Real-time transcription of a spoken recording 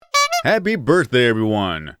Happy birthday,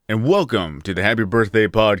 everyone, and welcome to the Happy Birthday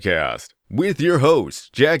Podcast with your hosts,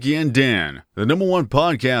 Jackie and Dan, the #1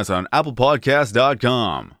 podcast on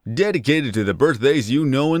ApplePodcast.com, dedicated to the birthdays you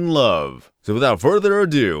know and love. So without further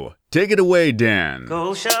ado, take it away, Dan.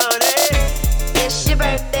 Go shawty, it's your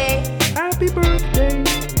birthday. Happy birthday.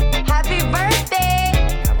 Happy birthday.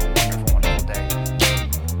 Have a wonderful, wonderful day.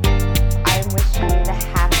 I'm wishing you the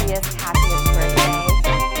happiest birthday.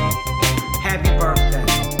 Happy birthday.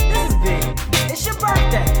 This is big. It's your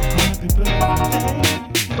birthday.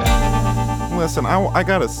 Listen, I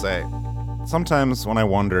gotta say, sometimes when I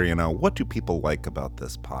wonder, what do people like about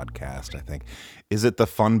this podcast? I think, is it the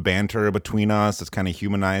fun banter between us? It's kind of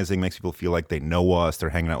humanizing, makes people feel like they know us. They're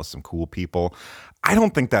hanging out with some cool people. I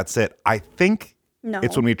don't think that's it. I think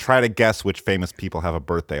it's when we try to guess which famous people have a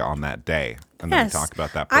birthday on that day. And then we talk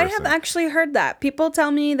about that person. I have actually heard that. People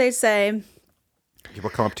tell me, they say...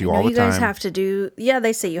 People come up to you all the time. You guys have to do... Yeah,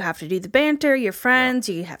 they say you have to do the banter, your friends,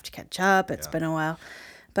 you have to catch up. It's been a while.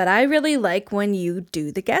 But I really like when you do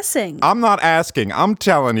the guessing. I'm not asking. I'm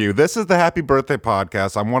telling you. This is the Happy Birthday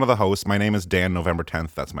Podcast. I'm one of the hosts. My name is Dan, November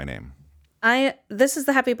 10th. That's my name. This is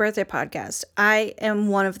the Happy Birthday Podcast. I am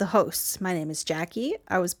one of the hosts. My name is Jackie.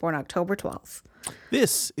 I was born October 12th.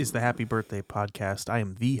 This is the Happy Birthday Podcast. I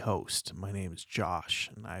am the host. My name is Josh,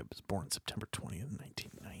 and I was born September 20th,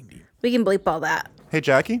 1990. We can bleep all that. Hey,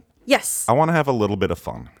 Jackie. Yes. I want to have a little bit of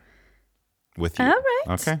fun with you. All right.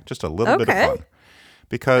 Okay? Just a little bit of fun.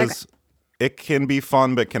 Because it can be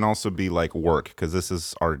fun, but can also be like work, because this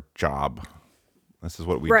is our job. This is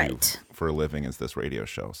what we do for a living, is this radio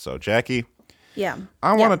show. So, Jackie,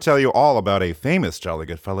 I want to tell you all about a famous jolly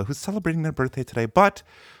good fellow who's celebrating their birthday today, but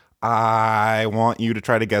I want you to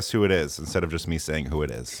try to guess who it is instead of just me saying who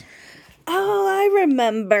it is. Oh, I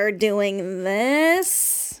remember doing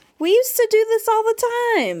this. We used to do this all the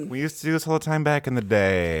time. We used to do this all the time back in the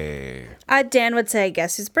day. Dan would say,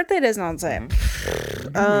 guess whose birthday it is, and I'd say,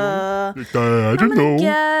 I don't know.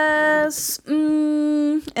 Yes.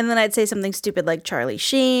 And then I'd say something stupid like Charlie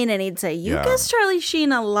Sheen, and he'd say, you guess Charlie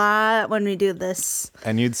Sheen a lot when we do this.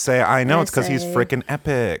 And you'd say, I know, it's because he's freaking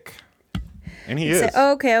epic. And he is. Say,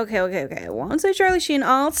 okay. I won't say Charlie Sheen.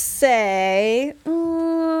 I'll say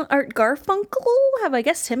Art Garfunkel. Have I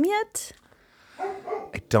guessed him yet?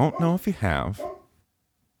 I don't know if you have.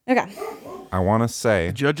 Okay. I want to say.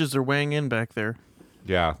 The judges are weighing in back there.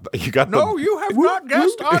 Yeah. You got No, you have not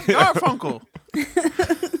guessed Art Garfunkel.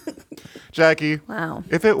 Jackie. Wow.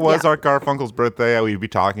 If it was Art Garfunkel's birthday, we'd be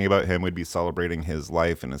talking about him. We'd be celebrating his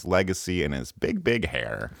life and his legacy and his big, big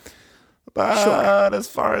hair. But as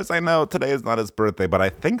far as I know, today is not his birthday. But I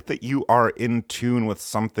think that you are in tune with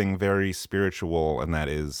something very spiritual, and that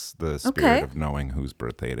is the spirit of knowing whose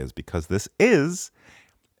birthday it is. Because this is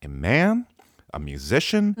a man, a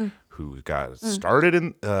musician, who got started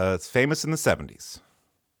in, famous in the 70s.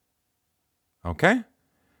 Okay?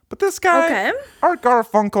 But this guy, Art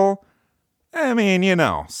Garfunkel, I mean,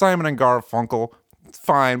 Simon and Garfunkel, it's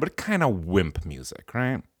fine, but kind of wimp music,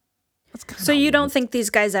 right? So you don't think these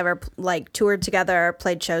guys ever toured together or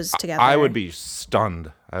played shows together? I would be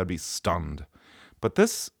stunned. But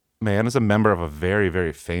this man is a member of a very,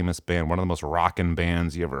 very famous band, one of the most rockin'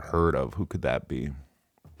 bands you ever heard of. Who could that be?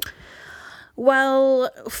 Well,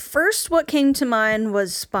 first what came to mind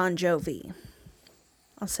was Bon Jovi.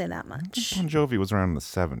 I'll say that much. Bon Jovi was around in the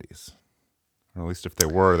 70s. Or at least if they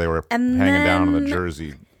were and hanging down on the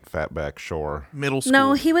Jersey Fatback Shore. Middle school.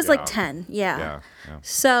 No, he was like 10. Yeah.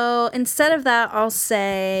 So instead of that, I'll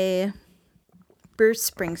say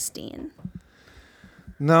Bruce Springsteen.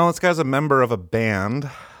 No, this guy's a member of a band.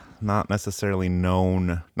 Not necessarily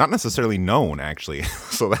known, actually.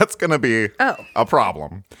 So that's going to be a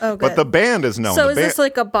problem. Oh, good. But the band is known. So is this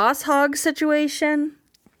like a Boss Hog situation?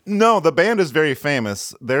 No, the band is very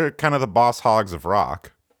famous. They're kind of the Boss Hogs of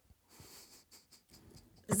rock.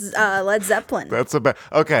 Led Zeppelin. That's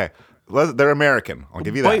okay. They're American. I'll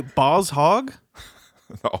give you that. Wait, Boz Hog?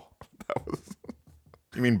 No, that was.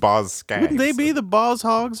 You mean Boz Skaggs? Wouldn't they be the Boz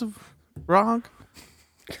Hogs of rock?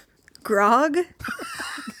 Grog?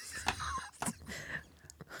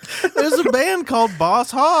 There's a band called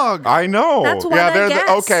Boss Hog. I know. That's what I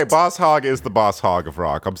guessed. Okay, Boss Hog is the Boss Hog of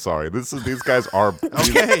rock. I'm sorry. These guys are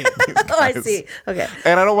okay. Oh, I see. Okay.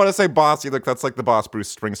 And I don't want to say boss either. That's like the boss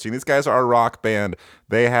Bruce Springsteen. These guys are a rock band.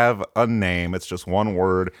 They have a name. It's just one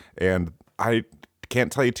word, and I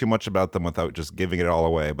can't tell you too much about them without just giving it all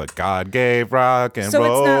away. But God gave rock and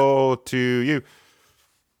roll to you.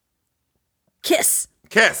 Kiss.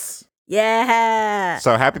 Kiss. Yeah.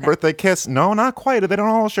 So happy birthday, Kiss. No, not quite. They don't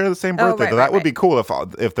all share the same birthday. right, That right, would be cool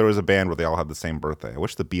if there was a band where they all had the same birthday. I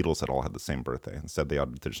wish the Beatles had all had the same birthday. Instead, they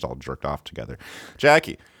just all jerked off together.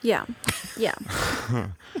 Jackie, Yeah. Yeah.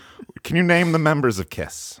 can you name the members of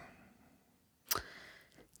Kiss?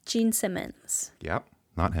 Gene Simmons. Yep,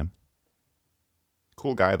 not him.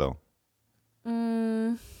 Cool guy, though.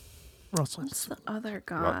 Russell. What's the other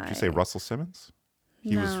guy? Did you say Russell Simmons?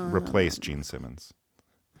 He was replaced Gene Simmons.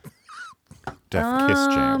 Def Kiss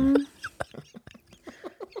Jam.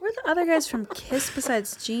 Who are the other guys from Kiss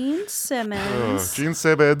besides Gene Simmons? Gene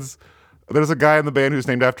Simmons. There's a guy in the band who's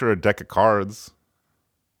named after a deck of cards.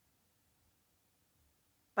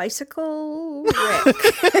 Bicycle Rick.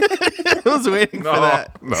 I was waiting for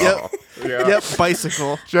that. No. Yep. Yeah. Yep.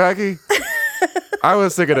 Bicycle. Jackie, I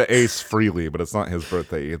was thinking of Ace Frehley, but it's not his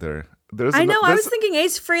birthday either. I know. I was thinking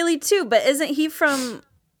Ace Frehley too, but isn't he from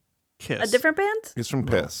Kiss. a different band? He's from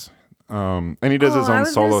Piss. And he does his I own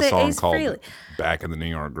was gonna solo say song Ace called Frehley. Back in the New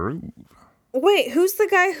York Groove. Wait, who's the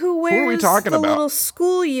guy who wears are we talking the about? little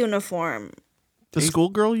school uniform? The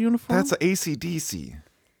schoolgirl uniform? That's AC/DC.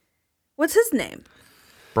 What's his name?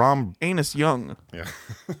 Brom. Anus Young. Yeah.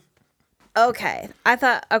 Okay, I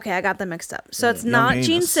got them mixed up. So it's Young not Anus.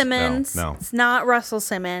 Gene Simmons. No. It's not Russell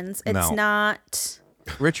Simmons. It's No. not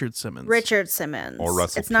Richard Simmons. Richard Simmons. Or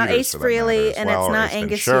Russell It's not Peters, Ace for that matter, Frehley, as and well, it's or not Ace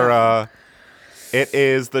Angus Young. Ventura. It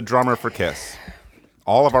is the drummer for Kiss.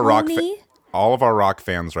 All of our Tony? rock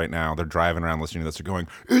fans right now, they're driving around listening to this. They're going,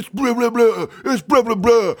 "It's blah blah blah. It's blah blah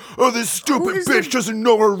blah. Oh, this stupid is bitch doesn't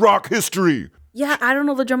know her rock history." Yeah, I don't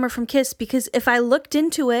know the drummer from Kiss because if I looked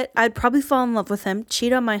into it, I'd probably fall in love with him,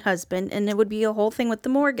 cheat on my husband, and it would be a whole thing with the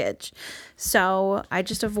mortgage. So I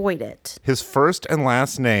just avoid it. His first and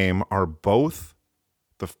last name are both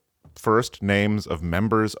the first names of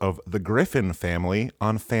members of the Griffin family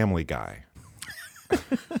on Family Guy.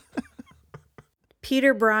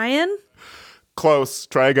 Peter Bryan, Close.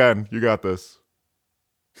 Try again. You got this.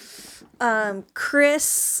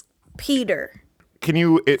 Chris Peter, Can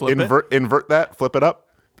you invert that? Flip it up.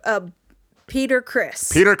 Peter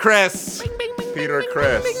Chris. Peter Chris. Peter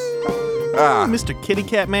Chris. Ah, Mr. Kitty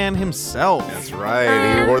Cat Man himself. that's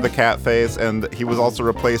right. He wore the cat face, and he was also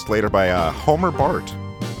replaced later by Homer Bart.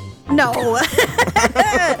 No.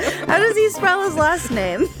 How does he spell his last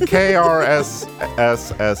name? KRSSSCH.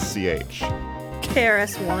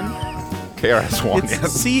 KRS-One. KRS-One.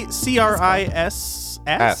 It's Yes. CRISS.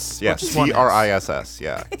 S. Yes. Just one S. CRISS.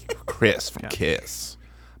 Yeah. Chris from Kiss.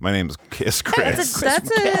 My name's Kiss Chris.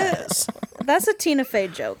 That's a Tina Fey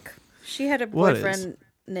joke. She had a What is? boyfriend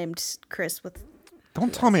named Chris with.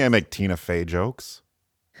 Don't tell me I make Tina Fey jokes.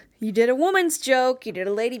 You did a woman's joke. You did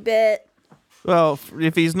a lady bit. Well,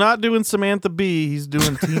 if he's not doing Samantha Bee, he's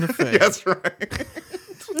doing Tina Fey. That's right.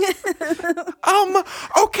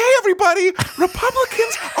 Okay, everybody.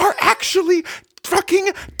 Republicans are actually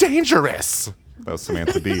fucking dangerous. That was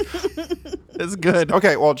Samantha Bee. It's good.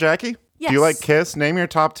 Okay, well, Jackie, do Yes. you like Kiss? Name your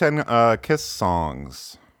top 10 Kiss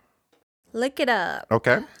songs. Lick it up.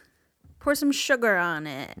 Okay. Pour some sugar on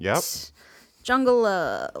it. Yep. Jungle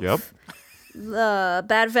Love. Yep.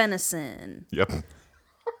 Bad Venison. Yep.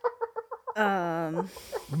 Bad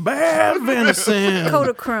venison.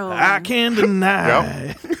 Kodachrome. I can't deny.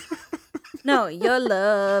 Yep. No, your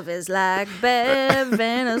love is like bad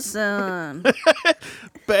venison.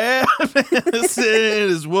 Bad venison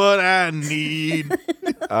is what I need.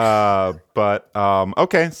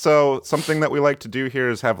 Okay, so something that we like to do here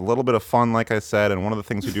is have a little bit of fun, like I said, and one of the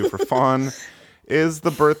things we do for fun is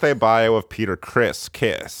the birthday bio of Peter Kiss.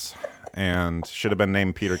 And should have been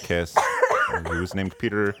named Peter Kiss. And he was named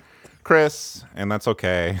Peter Chris, and that's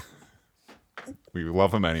okay. We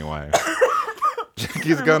love him anyway.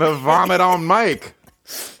 Jackie's gonna vomit on Mike.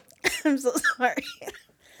 I'm so sorry.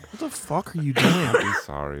 What the fuck are you doing? I'm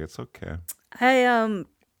sorry, it's okay. I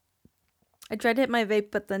tried to hit my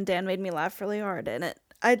vape, but then Dan made me laugh really hard, and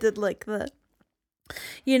I did like the,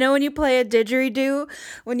 you know, when you play a didgeridoo,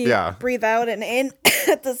 when you breathe out and in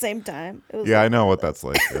at the same time. It was Yeah, I know what that's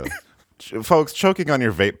like. Yeah. Folks, choking on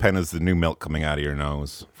your vape pen is the new milk coming out of your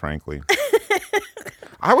nose, frankly.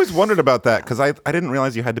 I always wondered about that because I didn't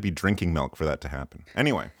realize you had to be drinking milk for that to happen.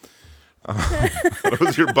 Anyway, it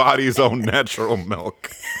was your body's own natural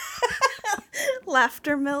milk.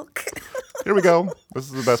 laughter milk. Here we go. This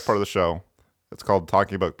is the best part of the show. It's called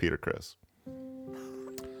Talking About Peter Chris.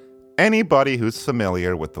 Anybody who's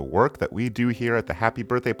familiar with the work that we do here at the Happy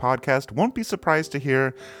Birthday Podcast won't be surprised to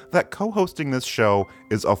hear that co-hosting this show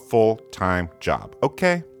is a full-time job,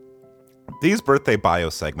 okay? These birthday bio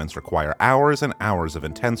segments require hours and hours of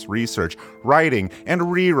intense research, writing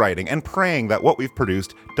and rewriting, and praying that what we've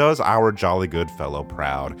produced does our jolly good fellow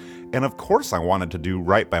proud. And of course I wanted to do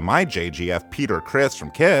right by my JGF Peter Criss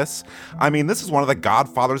from Kiss. I mean, this is one of the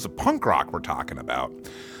godfathers of punk rock we're talking about.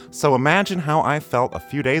 So imagine how I felt a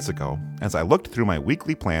few days ago as I looked through my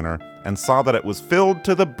weekly planner and saw that it was filled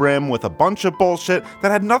to the brim with a bunch of bullshit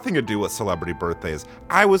that had nothing to do with celebrity birthdays.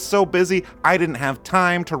 I was so busy, I didn't have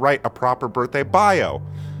time to write a proper birthday bio.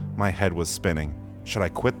 My head was spinning. Should I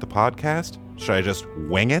quit the podcast? Should I just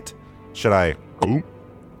wing it? Should I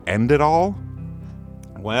end it all?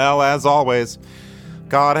 Well, as always,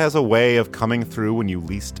 God has a way of coming through when you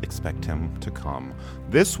least expect him to come.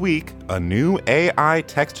 This week, a new AI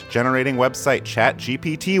text-generating website,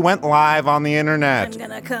 ChatGPT, went live on the internet. I'm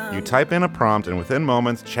gonna come. You type in a prompt, and within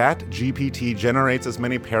moments, ChatGPT generates as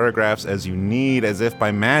many paragraphs as you need, as if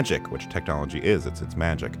by magic, which technology is, it's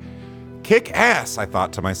magic. Kick ass, I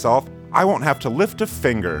thought to myself. I won't have to lift a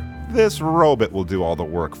finger. This robot will do all the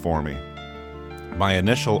work for me. My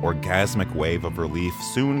initial orgasmic wave of relief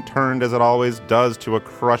soon turned, as it always does, to a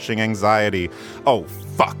crushing anxiety. Oh,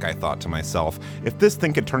 fuck, I thought to myself. If this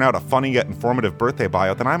thing could turn out a funny yet informative birthday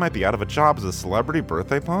bio, then I might be out of a job as a celebrity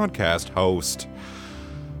birthday podcast host.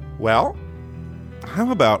 Well,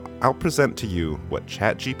 how about I'll present to you what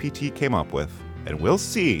ChatGPT came up with, and we'll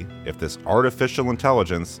see if this artificial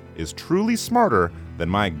intelligence is truly smarter than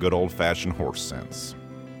my good old-fashioned horse sense.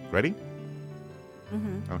 Ready?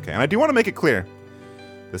 Mm-hmm. Okay, and I do want to make it clear.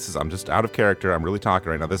 I'm just out of character. I'm really talking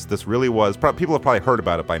right now. This really was, people have probably heard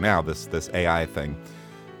about it by now, this AI thing.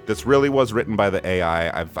 This really was written by the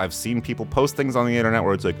AI. I've seen people post things on the internet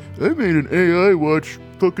where it's like, I made an AI watch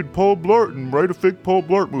fucking Paul Blart and write a fake Paul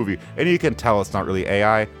Blart movie. And you can tell it's not really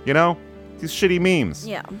AI, you know? These shitty memes.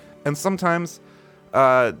 Yeah. And sometimes, we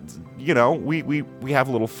have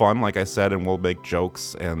a little fun, like I said, and we'll make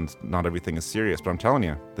jokes, and not everything is serious. But I'm telling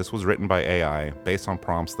you, this was written by AI based on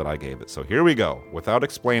prompts that I gave it. So here we go. Without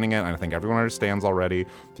explaining it, I think everyone understands already. If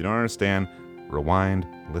you don't understand, rewind,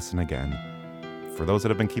 listen again. For those that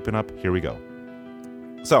have been keeping up, here we go.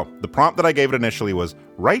 So, the prompt that I gave it initially was,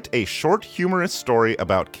 write a short, humorous story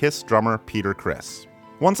about Kiss drummer Peter Criss.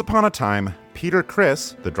 Once upon a time, Peter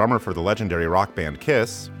Criss, the drummer for the legendary rock band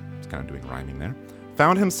Kiss, it's kind of doing rhyming there,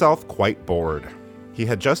 found himself quite bored. He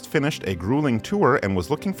had just finished a grueling tour and was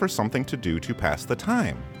looking for something to do to pass the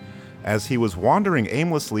time. As he was wandering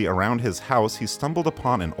aimlessly around his house, he stumbled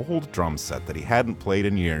upon an old drum set that he hadn't played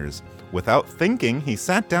in years. Without thinking, he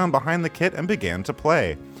sat down behind the kit and began to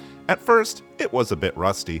play. At first, it was a bit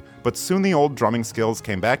rusty, but soon the old drumming skills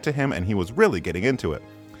came back to him and he was really getting into it.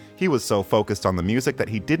 He was so focused on the music that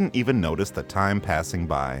he didn't even notice the time passing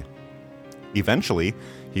by. Eventually,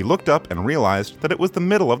 he looked up and realized that it was the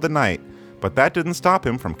middle of the night, but that didn't stop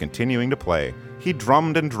him from continuing to play. He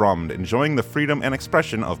drummed and drummed, enjoying the freedom and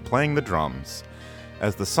expression of playing the drums.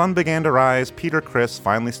 As the sun began to rise, Peter Criss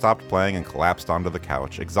finally stopped playing and collapsed onto the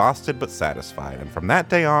couch, exhausted but satisfied, and from that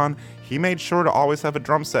day on, he made sure to always have a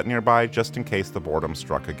drum set nearby just in case the boredom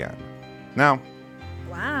struck again. Now,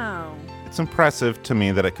 wow. It's impressive to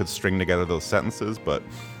me that it could string together those sentences, but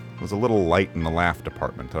it was a little light in the laugh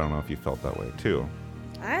department. I don't know if you felt that way too.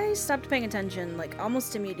 I stopped paying attention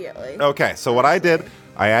almost immediately. Okay, so what I did,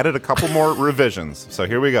 I added a couple more revisions. So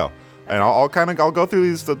here we go, and I'll go through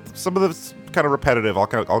these. Some of this kind of repetitive. I'll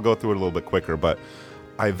go through it a little bit quicker, but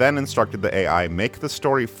I then instructed the AI make the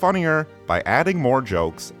story funnier by adding more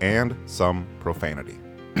jokes and some profanity.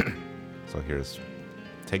 So here's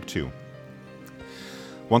take 2.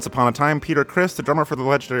 Once upon a time, Peter Criss, the drummer for the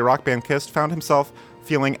legendary rock band Kiss, found himself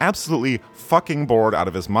feeling absolutely fucking bored out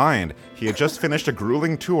of his mind. He had just finished a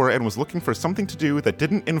grueling tour and was looking for something to do that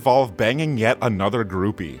didn't involve banging yet another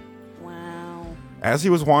groupie. Wow. As he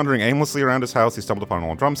was wandering aimlessly around his house, he stumbled upon an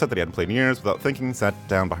old drum set that he hadn't played in years. Without thinking, he sat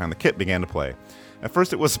down behind the kit and began to play. At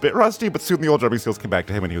first, it was a bit rusty, but soon the old drumming skills came back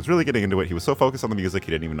to him and he was really getting into it. He was so focused on the music,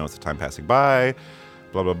 he didn't even notice the time passing by.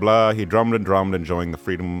 Blah, blah, blah. He drummed and drummed, enjoying the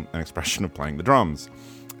freedom and expression of playing the drums.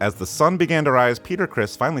 As the sun began to rise, Peter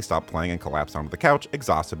Criss finally stopped playing and collapsed onto the couch,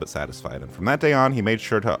 exhausted but satisfied. And from that day on, he made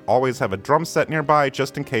sure to always have a drum set nearby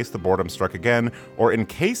just in case the boredom struck again, or in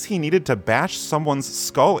case he needed to bash someone's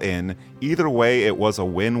skull in. Either way, it was a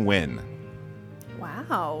win-win.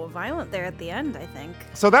 Wow, violent there at the end, I think.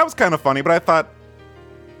 So that was kind of funny, but I thought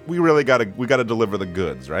we really gotta deliver the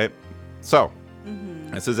goods, right? So,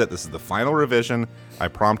 This is it. This is the final revision. I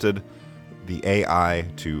prompted the AI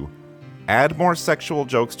to add more sexual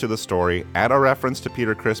jokes to the story, add a reference to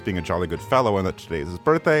Peter Criss being a jolly good fellow and that today is his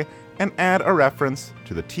birthday, and add a reference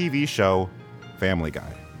to the TV show Family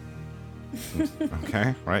Guy.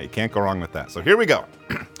 Okay, right? You can't go wrong with that. So here we go.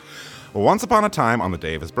 Once upon a time, on the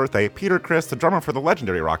day of his birthday, Peter Criss, the drummer for the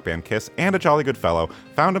legendary rock band Kiss and a jolly good fellow,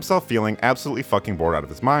 found himself feeling absolutely fucking bored out of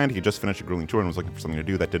his mind. He had just finished a grueling tour and was looking for something to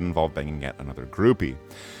do that didn't involve banging yet another groupie.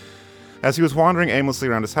 As he was wandering aimlessly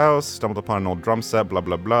around his house, stumbled upon an old drum set, blah,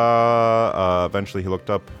 blah, blah. Eventually he looked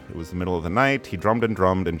up. It was the middle of the night. He drummed and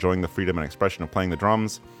drummed, enjoying the freedom and expression of playing the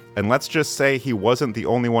drums. And let's just say he wasn't the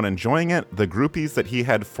only one enjoying it. The groupies that he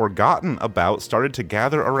had forgotten about started to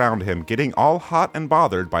gather around him, getting all hot and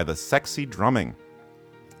bothered by the sexy drumming.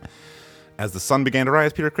 As the sun began to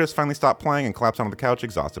rise, Peter Criss finally stopped playing and collapsed onto the couch,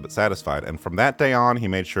 exhausted but satisfied. And from that day on, he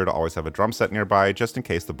made sure to always have a drum set nearby, just in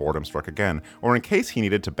case the boredom struck again, or in case he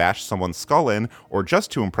needed to bash someone's skull in, or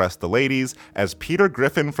just to impress the ladies, as Peter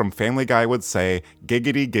Griffin from Family Guy would say,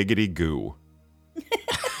 giggity giggity goo.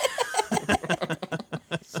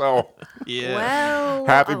 So, Yeah. Well,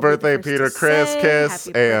 happy I'll be birthday, the first Peter to Criss, say Kiss,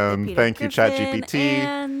 happy birthday, and Peter thank you, Griffin,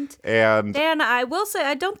 ChatGPT. And Dan, I will say,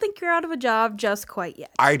 I don't think you're out of a job just quite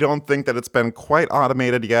yet. I don't think that it's been quite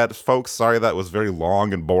automated yet. Folks, sorry that was very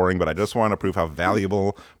long and boring, but I just want to prove how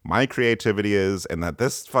valuable my creativity is and that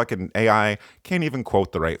this fucking AI can't even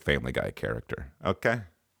quote the right Family Guy character. Okay?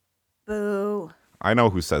 Boo. I know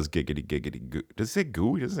who says giggity giggity goo. Does he say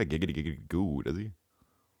goo? He doesn't say giggity giggity goo, does he?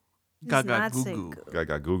 Does Gaga not goo say goo. goo.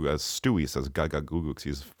 Gaga goo goo. As Stewie says gaga goo goo because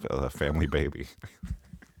he's a family baby.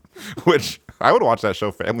 Which, I would watch that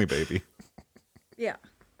show, Family Baby. Yeah.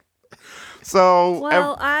 So,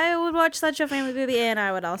 Well, I would watch that show, Family Baby, and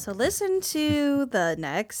I would also listen to the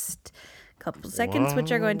next couple seconds,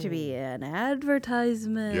 which are going to be an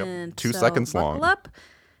advertisement. Yep, 2 So seconds buckle long. Up,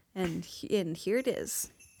 and here it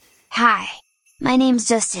is. Hi. My name's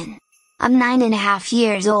Justin. I'm 9.5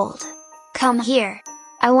 years old. Come here.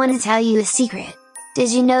 I want to tell you a secret. Did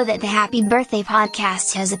you know that the Happy Birthday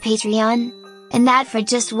Podcast has a Patreon? And that for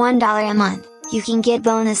just $1 a month, you can get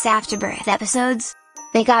bonus afterbirth episodes?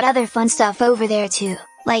 They got other fun stuff over there too,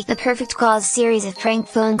 like the Perfect Calls series of prank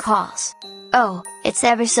phone calls. Oh, it's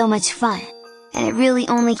ever so much fun. And it really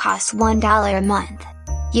only costs $1 a month.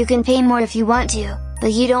 You can pay more if you want to,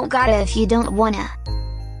 but you don't gotta if you don't wanna.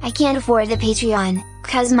 I can't afford the Patreon,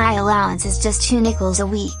 cause my allowance is just 2 nickels a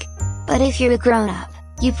week. But if you're a grown-up,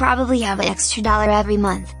 you probably have an extra $1 every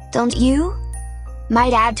month, don't you? My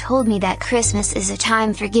dad told me that Christmas is a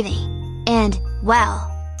time for giving. And, well,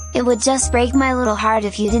 it would just break my little heart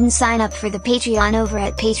if you didn't sign up for the Patreon over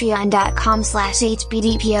at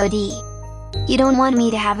patreon.com/hbdpod. You don't want me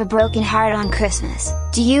to have a broken heart on Christmas,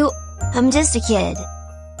 do you? I'm just a kid.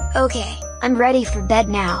 Okay, I'm ready for bed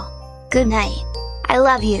now. Good night. I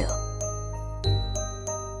love you.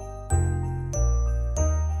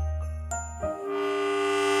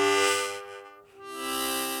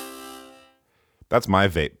 that's my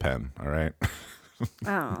vape pen, all right?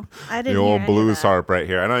 Oh, I The didn't hear old any blues of that. harp right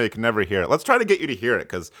here. I know you can never hear it. Let's try to get you to hear it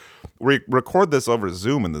because we record this over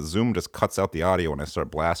Zoom and the Zoom just cuts out the audio when I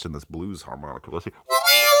start blasting this blues harmonica. Let's see.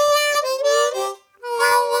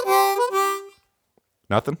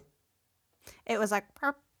 Nothing? It was like,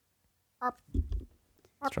 "Purp, purp."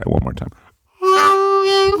 Let's try it one more time.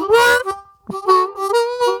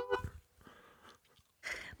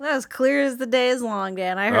 That was clear as the day is long,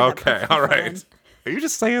 Dan. I heard that Okay, perfectly all right. fine. Are you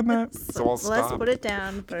just saying that? So I'll Let's stop. put it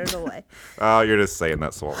down, put it away. Oh, you're just saying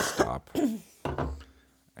that, so I'll stop.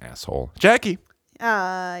 Asshole. Jackie,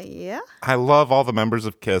 Yeah. I love all the members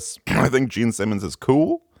of KISS. I think Gene Simmons is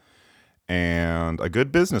cool and a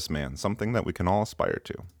good businessman, something that we can all aspire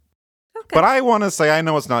to. Okay. But I want to say, I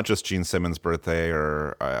know it's not just Gene Simmons' birthday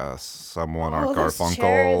or someone, our This chair is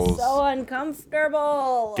Garfunkel's. so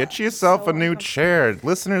uncomfortable. Get yourself So a new chair.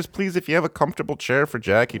 Listeners, please, if you have a comfortable chair for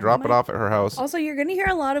Jackie, drop it off at her house. Also, you're going to hear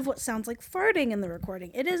a lot of what sounds like farting in the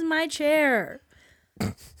recording. It is my chair.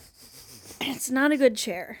 It's not a good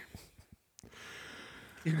chair.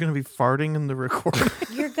 You're going to be farting in the recording.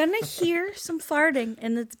 You're going to hear some farting,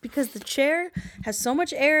 and it's because the chair has so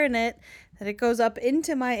much air in it that it goes up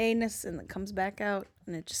into my anus and then comes back out,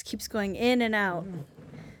 and it just keeps going in and out.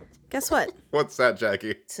 Guess what? What's that,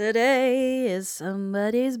 Jackie? Today is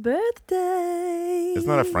somebody's birthday. Isn't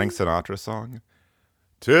that a Frank Sinatra song?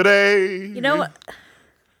 Today You know what?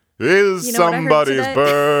 is You know what I heard somebody's today?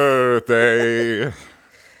 birthday.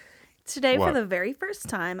 Today, What? for the very first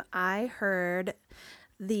time, I heard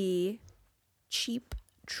the Cheap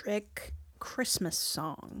Trick Christmas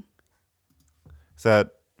song. Is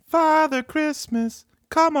that Father Christmas,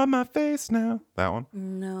 come on my face now? That one?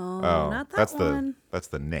 No, Oh, not that that's one. that's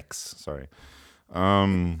the Knicks. Sorry.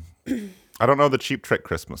 I don't know the Cheap Trick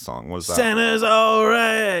Christmas song. What is that? Santa's all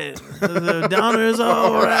right. The Donner's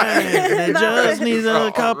all right. They just need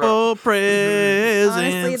a couple presents.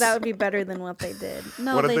 Honestly, that would be better than what they did.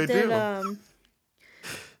 No, What did they they did. do?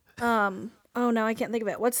 Oh, no, I can't think of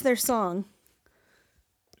it. What's their song?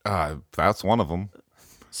 That's one of them.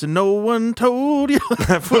 So no one told you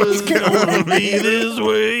life was gonna be this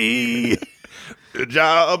way. The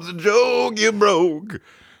job's a joke you broke.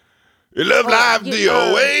 You love life the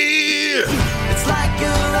your way. It's like you're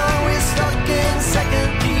always stuck in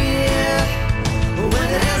second gear. When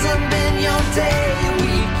it hasn't been your day, your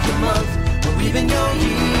week, your month, or even your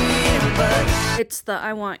year. But It's the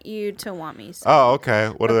I Want You to Want Me song. Oh, okay.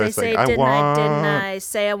 What do But they say? say? Didn't I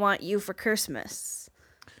say I want you for Christmas?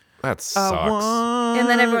 That sucks. And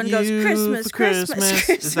then everyone goes, Christmas, Christmas.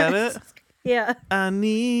 Is that it? Yeah. I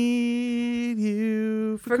need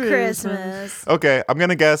you For Christmas. Okay, I'm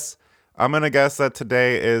gonna guess that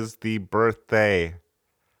today is the birthday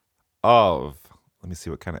of. Let me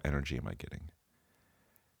see, what kind of energy am I getting?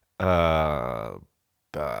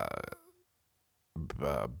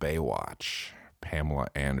 Baywatch. Pamela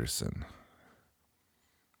Anderson.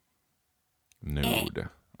 Nude.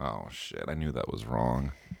 Oh shit! I knew that was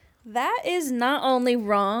wrong. That is not only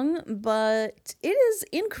wrong, but it is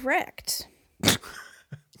incorrect.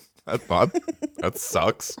 That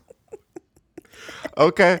sucks.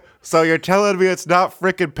 Okay, so you're telling me it's not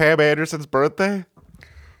frickin' Pam Anderson's birthday?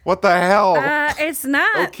 What the hell? It's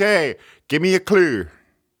not. Okay, give me a clue.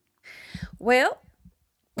 Well,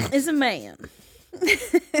 is a man.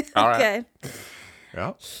 All right. Okay.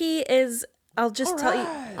 Yeah. He is. I'll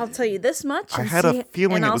tell you this much. I and had a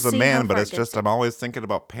feeling and it I'll was a see man, how but far it's it just gets. I'm always thinking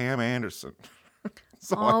about Pam Anderson.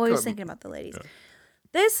 So I Always couldn't- thinking about the ladies. Yeah.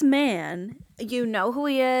 This man, you know who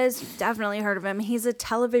he is. You've definitely heard of him. He's a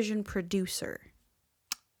television producer.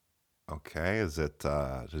 Okay, is it?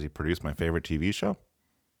 Does he produce my favorite TV show?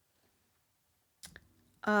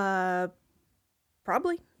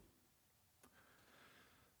 Probably.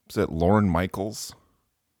 Is it Lorne Michaels?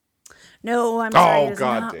 No, I'm sorry. Oh, It is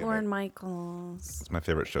God not damn it. Lorne Michaels. It's my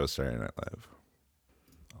favorite show, Saturday Night Live.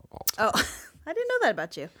 Oh, I didn't know that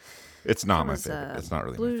about you. It's not It my was, favorite. It's not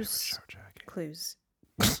really Blues my favorite show, Jackie. Clues.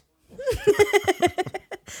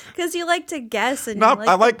 Because you like to guess and Not, you like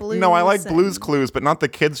I like the blues no, I like and- Blues Clues, but not the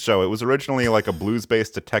kids show. It was originally like a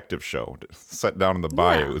blues-based detective show set down in the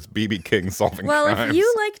bayou. Yeah. It was BB King solving Well, crimes. if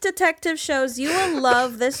you like detective shows, you will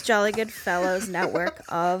love this Jolly Good Fellows network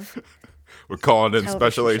of. We're calling in television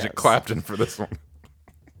Special Agent shows. Clapton for this one.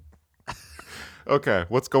 Okay,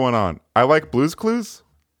 what's going on? I like Blues Clues.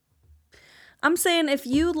 I'm saying if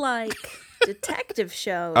you like detective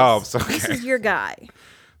shows, Oh, okay. this is your guy.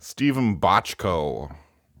 Stephen Bochco.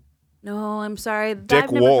 No, I'm sorry. Dick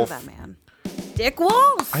I've never Wolf. heard of that man. Dick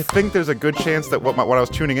Wolf. I think there's a good chance that what I was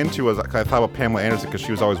tuning into was I thought about Pamela Anderson because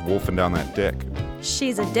she was always wolfing down that dick.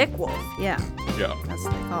 She's a Dick Wolf. Yeah, Yeah. that's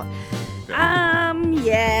what they call it.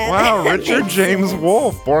 Yeah. Wow, that Richard makes James sense.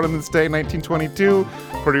 Wolfe, born in this day, 1922,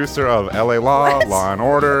 producer of L.A. Law, What? Law and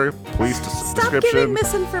Order, Police Stop Description. giving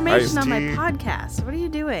misinformation on my Ice-T. podcast. What are you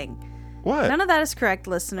doing? What? None of that is correct,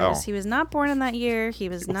 listeners. Oh. He was not born in that year. He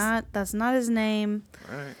was not. That's not his name.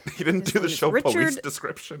 Right. He didn't do the name's show Police Richard-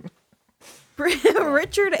 Description.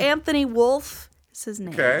 Richard Anthony Wolf is his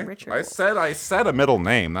name. Okay, Richard I Wolf. said a middle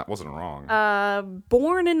name. That wasn't wrong.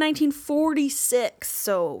 Born in 1946,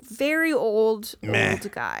 so very old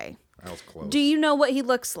guy. that was close. Do you know what he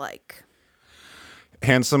looks like?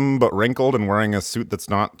 Handsome but wrinkled and wearing a suit that's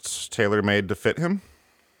not tailor-made to fit him.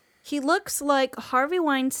 He looks like Harvey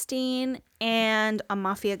Weinstein and a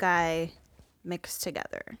mafia guy mixed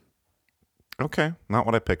together. Okay, not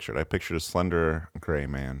what I pictured. I pictured a slender gray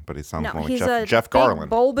man, but he sounds No, more he's like a Jeff big, Garland.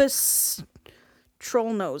 bulbous,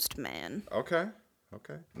 troll-nosed man. Okay.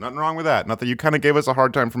 Nothing wrong with that. Not that you kind of gave us a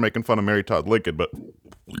hard time for making fun of Mary Todd Lincoln, but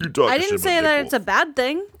you talk I shit didn't about say Dick that Wolf. it's a bad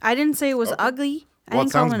thing. I didn't say it was ugly. I Well, it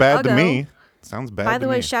didn't call sounds him bad to an uggo. me. Sounds bad By to the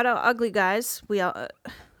way, me. shout out ugly guys. We all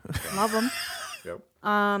love them.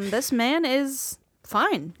 Yep. This man is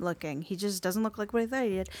fine looking. He just doesn't look like what I thought he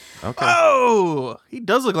did. Okay. Oh, he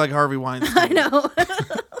does look like Harvey Weinstein. I know.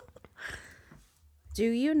 Do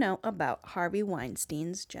you know about Harvey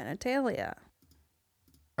Weinstein's genitalia?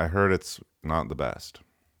 I heard it's not the best.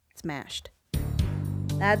 It's mashed.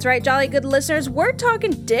 That's right, jolly good listeners. We're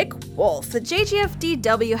talking Dick Wolf. The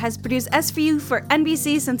JGFDW has produced SVU for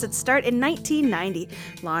NBC since its start in 1990.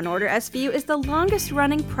 Law & Order SVU is the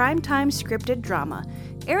longest-running primetime scripted drama,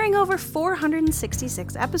 airing over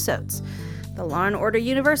 466 episodes. The Law & Order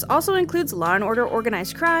universe also includes Law & Order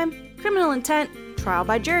Organized Crime, Criminal Intent, Trial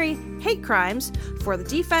by Jury, Hate Crimes, For the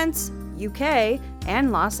Defense, UK,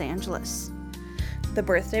 and Los Angeles. The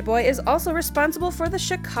birthday boy is also responsible for the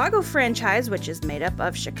Chicago franchise, which is made up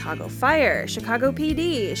of Chicago Fire, Chicago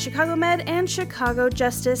PD, Chicago Med, and Chicago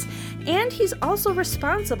Justice, and he's also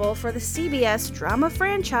responsible for the CBS drama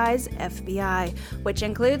franchise FBI, which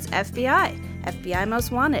includes FBI, FBI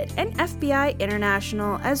Most Wanted, and FBI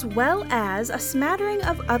International, as well as a smattering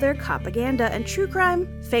of other propaganda and true crime,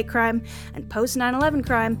 fake crime, and post 9/11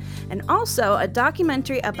 crime, and also a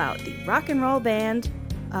documentary about the rock and roll band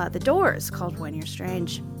The Doors, called When You're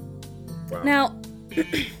Strange. Wow. Now,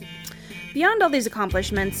 beyond all these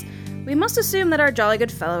accomplishments, we must assume that our jolly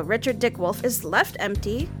good fellow Richard Dick Wolf is left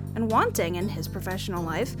empty and wanting in his professional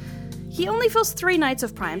life. He only fills 3 nights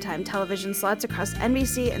of primetime television slots across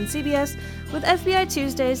NBC and CBS, with FBI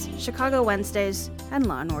Tuesdays, Chicago Wednesdays, and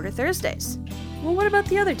Law & Order Thursdays. Well, what about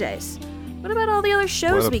the other days? What about all the other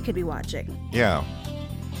shows we could be watching? Yeah.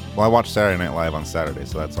 Well, I watched Saturday Night Live on Saturday,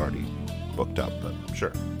 so that's already booked up, but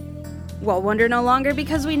sure. Well, wonder no longer,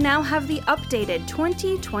 because we now have the updated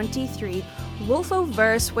 2023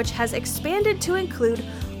 Wolfoverse, which has expanded to include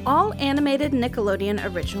all animated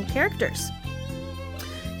Nickelodeon original characters.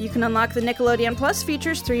 You can unlock the Nickelodeon Plus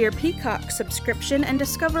features through your Peacock subscription and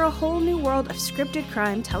discover a whole new world of scripted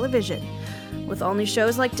crime television, with all new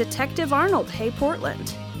shows like Detective Arnold, Hey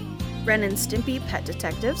Portland, Ren and Stimpy, Pet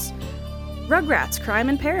Detectives, Rugrats, Crime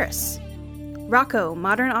in Paris, Rocco,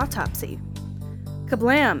 Modern Autopsy,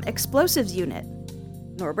 Kablam, Explosives Unit,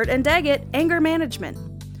 Norbert and Daggett, Anger Management,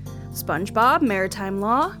 SpongeBob, Maritime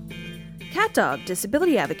Law, Cat Dog,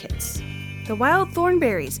 Disability Advocates, The Wild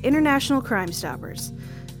Thornberrys, International Crime Stoppers,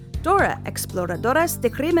 Dora, Exploradoras de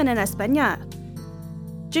Crimen en España,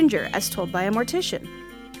 Ginger, As Told by a Mortician,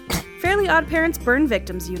 Fairly Odd Parents, Burn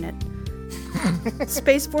Victims Unit,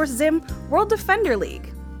 Space Force Zim, World Defender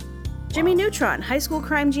League, Jimmy Neutron, High School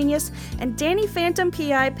Crime Genius, and Danny Phantom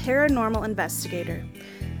PI, Paranormal Investigator.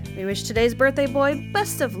 We wish today's birthday boy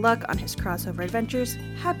best of luck on his crossover adventures.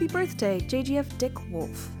 Happy birthday, JGF Dick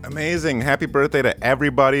Wolf. Amazing. Happy birthday to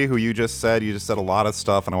everybody who you just said. You just said a lot of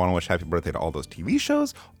stuff, and I want to wish happy birthday to all those TV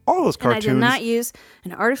shows, all those cartoons. And I did not use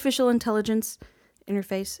an artificial intelligence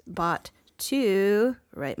interface bot to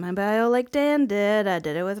write my bio like Dan did. I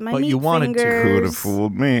did it with my meat you wanted fingers. to. Who'd have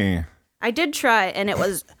fooled me? I did try, and it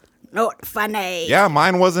was not funny. Yeah,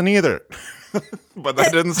 mine wasn't either. But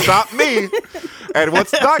that didn't stop me. And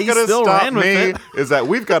what's not going to stop me is that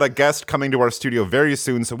we've got a guest coming to our studio very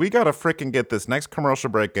soon. So we got to freaking get this next commercial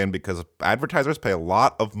break in, because advertisers pay a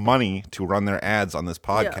lot of money to run their ads on this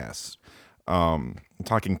podcast. Yeah. I'm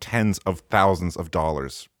talking tens of thousands of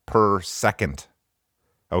dollars per second.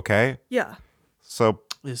 Okay? Yeah. So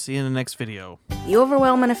we'll see you in the next video. The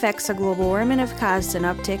overwhelming effects of global warming have caused an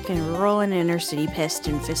uptick in rural and inner-city pest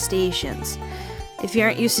infestations. If you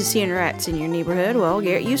aren't used to seeing rats in your neighborhood, well,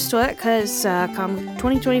 get used to it, because come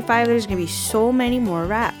 2025, there's going to be so many more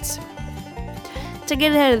rats. To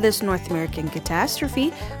get ahead of this North American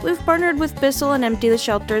catastrophe, we've partnered with Bissell and Empty the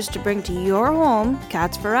Shelters to bring to your home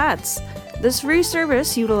Cats for Rats. This free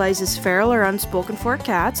service utilizes feral or unspoken for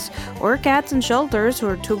cats, or cats in shelters who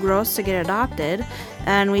are too gross to get adopted,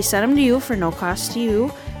 and we send them to you for no cost to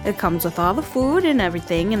you. It comes with all the food and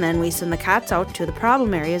everything, and then we send the cats out to the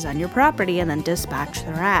problem areas on your property and then dispatch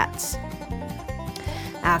the rats.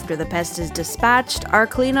 After the pest is dispatched, our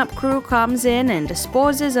cleanup crew comes in and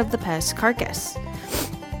disposes of the pest carcass.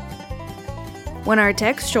 When our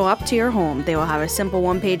techs show up to your home, they will have a simple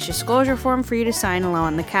one-page disclosure form for you to sign,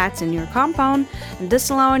 allowing the cats in your compound and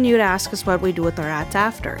disallowing you to ask us what we do with the rats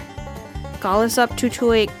after. Call us up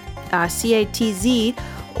 228-CATZ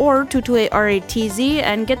or 228-RATZ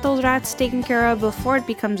and get those rats taken care of before it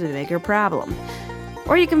becomes a bigger problem.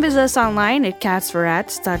 Or you can visit us online at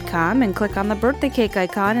catsforrats.com and click on the birthday cake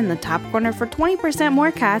icon in the top corner for 20%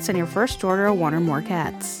 more cats on your first order of 1 or more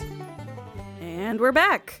cats. And we're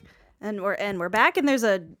back. And we're back, and there's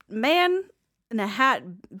a man in a hat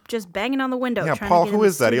just banging on the window. Yeah, trying Paul, to get who in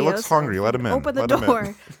is the that? He studio, looks hungry. Let him in. Open the Let him in.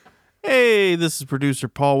 door. Hey, this is producer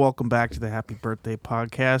Paul. Welcome back to the Happy Birthday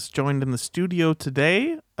Podcast. Joined in the studio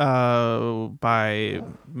today by a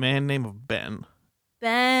man named Ben.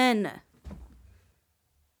 Ben.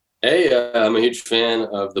 Hey, I'm a huge fan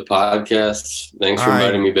of the podcast. Thanks for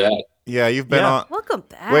inviting me back. Yeah, you've been on. Welcome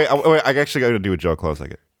back. Wait, I actually got to do a joke. Close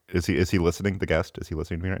like it. Is he listening? The guest, is he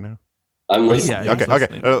listening to me right now? I'm listening. Yeah, okay.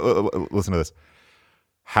 Listen to this.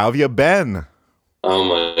 How have you been? Oh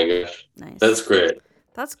my gosh, Nice. that's great.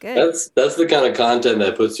 That's good. That's the kind of content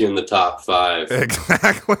that puts you in the top 5.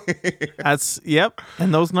 Exactly. Yep.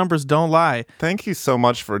 And those numbers don't lie. Thank you so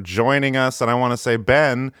much for joining us. And I want to say,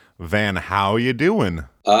 Ben Van, how you doing?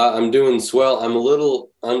 I'm doing swell. I'm a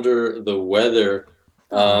little under the weather.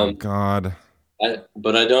 Oh God.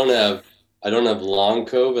 But I don't have I don't have long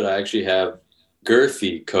COVID. I actually have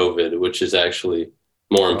girthy COVID, which is actually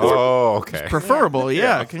more important. Oh, okay. Preferable,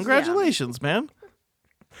 yeah. Congratulations, man.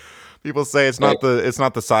 People say it's not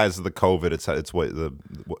the size of the COVID. It's what the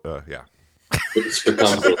yeah. It's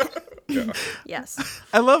circumference. Yes.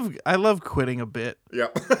 I love quitting a bit. Yeah.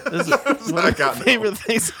 This is one of my favorite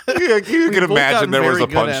things. You can imagine there was a very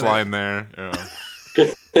good at punchline there.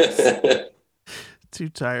 Yeah. Too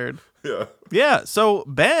tired. Yeah. Yeah. So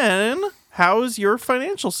Ben, how's your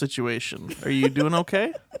financial situation? Are you doing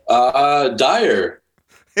okay? Dire.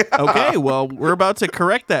 Okay. Well, we're about to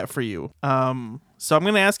correct that for you. So I'm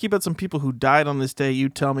going to ask you about some people who died on this day. You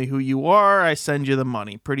tell me who you are. I send you the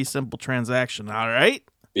money. Pretty simple transaction. All right.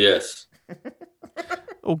 Yes.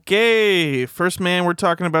 Okay. First man we're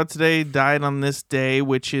talking about today died on this day,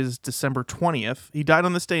 which is December 20th. He died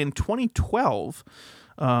on this day in 2012.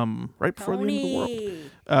 Right before the end of the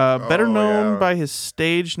world. Better known by his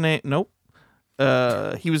stage name. Nope.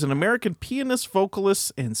 He was an American pianist,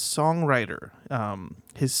 vocalist, and songwriter.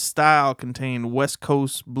 His style contained West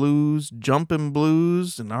Coast blues, jumpin'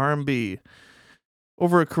 blues, and R&B.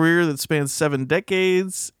 Over a career that spanned 7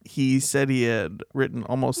 decades, he said he had written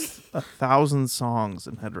almost 1,000 songs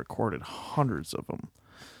and had recorded hundreds of them.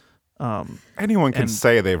 Anyone can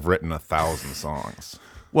say they've written 1,000 songs.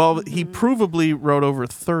 Well, he provably wrote over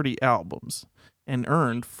 30 albums and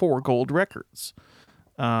earned 4 gold records.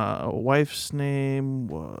 Wife's name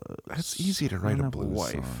was... That's easy to write a blues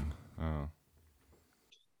wife.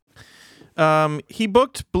 song. He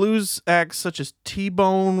booked blues acts such as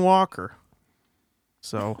T-Bone Walker.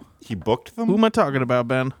 So he booked them? Who am I talking about,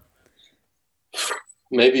 Ben?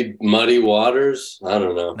 Maybe Muddy Waters? I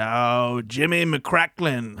don't know. No, Jimmy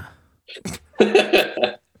McCracklin.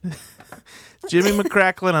 Jimmy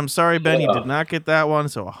McCracklin. I'm sorry, Ben, you did not get that one.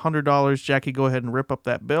 So $100. Jackie, go ahead and rip up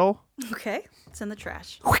that bill. Okay, it's in the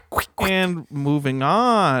trash. And moving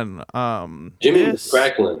on. Jimmy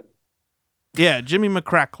McCracklin. Yeah, Jimmy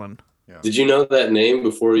McCracklin. Yeah. Did you know that name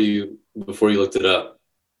before you looked it up?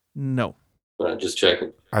 No. Just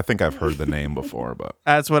checking. I think I've heard the name before, but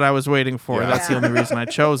that's what I was waiting for. Yeah. That's the only reason I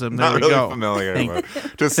chose him. There not we really go. familiar. Thank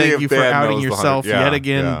Thank you for outing yourself yet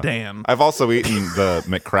again, Dan. I've also eaten the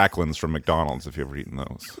McCracklins from McDonald's. If you've ever eaten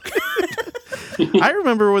those, I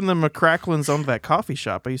remember when the McCracklins owned that coffee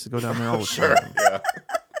shop. I used to go down there all the time. Yeah.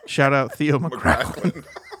 Shout out Theo McCracklin.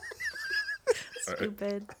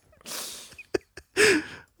 Stupid.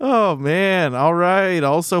 Oh man! All right.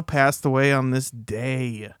 Also passed away on this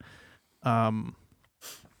day. Let's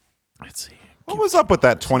see. What was up with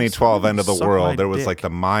that 2012 end of the world? There was like the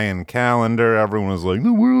Mayan calendar. Everyone was like,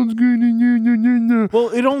 the world's good. Well,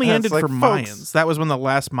 it only ended like, for folks. Mayans. That was when the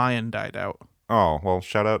last Mayan died out. Oh, well,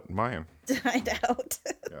 shout out Mayan. Died out.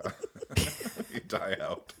 Yeah. You die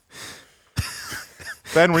out.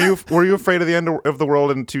 Ben, were you afraid of the end of the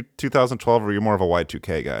world in 2012, or were you more of a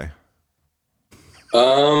Y2K guy?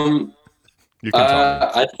 You can tell me.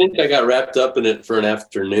 I think I got wrapped up in it for an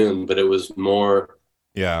afternoon, but it was more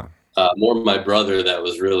my brother that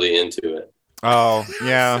was really into it. Oh,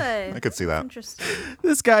 yeah. I could see that. Interesting.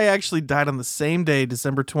 This guy actually died on the same day,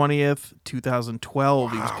 December 20th, 2012. Wow.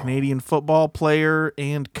 He was a Canadian football player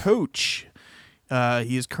and coach.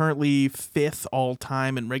 He is currently 5th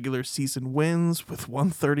all-time in regular season wins with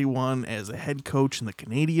 131 as a head coach in the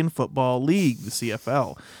Canadian Football League, the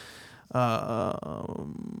CFL.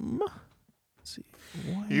 Let's see.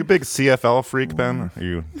 Are you a big CFL freak, Ben? Or are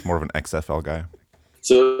you more of an XFL guy?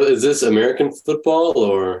 So is this American football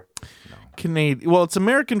or Canadian? Well, it's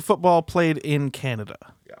American football played in Canada.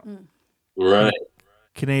 Yeah. Right.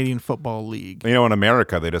 Canadian Football League. You know, in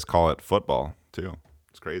America, they just call it football, too.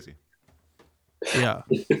 It's crazy. Yeah.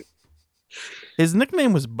 His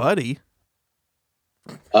nickname was Buddy.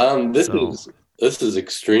 This is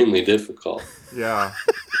extremely difficult. Yeah.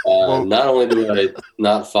 Not only do I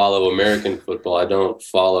not follow American football, I don't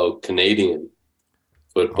follow Canadian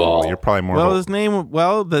football. Oh, you're probably more. Well, his name.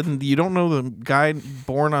 Well, then you don't know the guy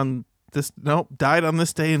born on this. Nope, died on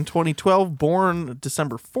this day in 2012. Born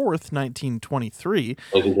December 4th, 1923.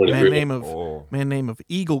 Man name of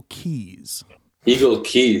Eagle Keys. Eagle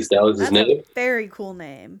Keys. That was his That's name. A very cool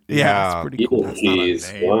name. Yeah, it's pretty Eagle cool.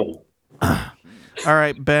 Keys. Wow. All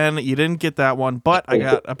right, Ben, you didn't get that one, but I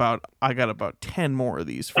got about 10 more of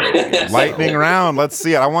these for you. Lightning round. Let's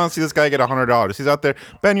see it. I want to see this guy get $100. He's out there.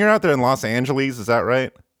 Ben, you're out there in Los Angeles. Is that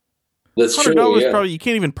right? That's $100 true. Yeah. probably. You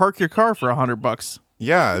can't even park your car for $100.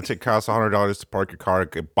 Yeah, it costs $100 to park your car.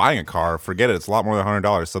 Buying a car, forget it. It's a lot more than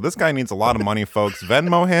 $100. So this guy needs a lot of money, folks.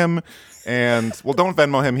 Venmo him, and don't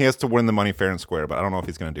Venmo him. He has to win the money fair and square. But I don't know if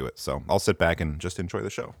he's going to do it. So I'll sit back and just enjoy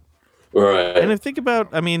the show. Right. And think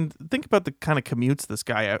about the kind of commutes this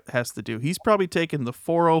guy has to do. He's probably taking the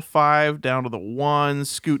 405 down to the 1,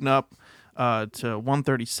 scooting up to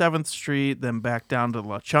 137th Street, then back down to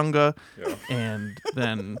La Chunga, and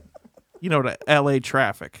then, to LA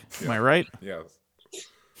traffic. Am I right? Yes.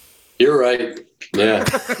 You're right. Yeah.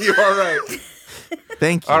 You are right.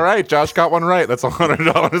 Thank you. All right, Josh got one right. That's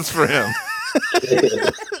 $100 for him.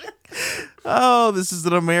 Oh, this is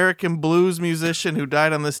an American blues musician who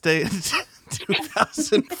died on this day in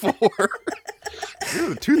 2004.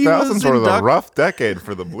 Dude, the 2000s were the rough decade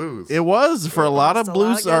for the blues. It was for a lot of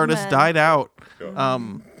blues artists men. died out.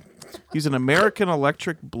 He's an American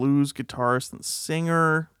electric blues guitarist and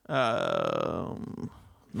singer. Another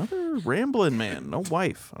rambling man, no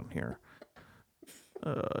wife on here.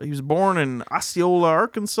 He was born in Osceola,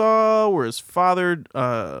 Arkansas, where his father.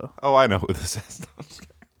 I know who this is.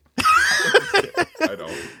 I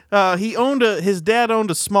don't. His dad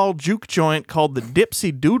owned a small juke joint called the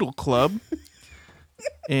Dipsy Doodle Club,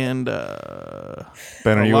 and Ben,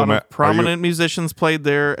 a lot of prominent musicians played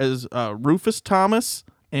there as Rufus Thomas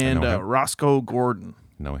and Roscoe Gordon.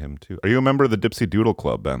 Know him too. Are you a member of the Dipsy Doodle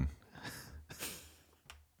Club, Ben?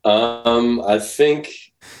 I think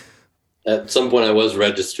at some point I was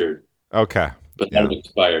registered. Okay, but that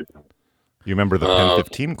expired. You remember the Pen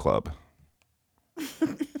 15 Club?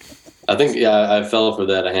 I think, I fell for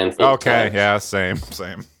that a handful of times. Yeah, same.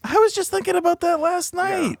 I was just thinking about that last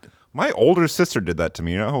night. Yeah. My older sister did that to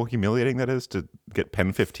me. You know how humiliating that is to get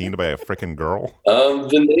Pen 15 by a freaking girl?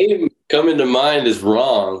 The name coming to mind is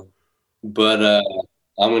wrong, but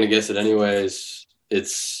I'm going to guess it anyways.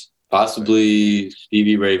 It's possibly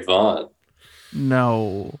Stevie Ray Vaughan.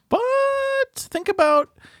 No, but think about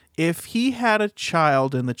if he had a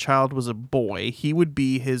child and the child was a boy, he would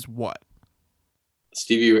be his what?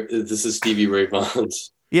 This is Stevie Ray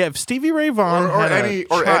Vaughan's. Yeah, if Stevie Ray Vaughan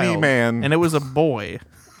had any man, and it was a boy,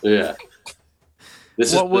 yeah.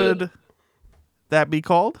 What would that be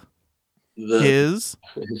called? His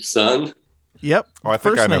son. Yep. Oh, I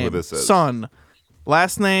think I know who this is. Son.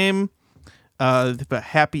 Last name. The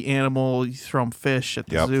happy animal. You throw them fish at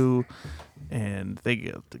the zoo, and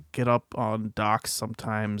they get up on docks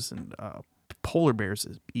sometimes, and polar bears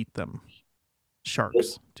eat them.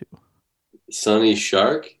 Sharks too. Sunny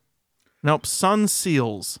Shark? Nope, sun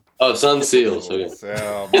seals. Oh, sun seals. Okay.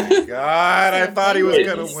 Oh my God, I thought he was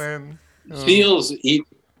going to win. Seals eat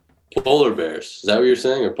polar bears. Is that what you're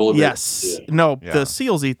saying? Or polar bears? Yes. Yeah. No, the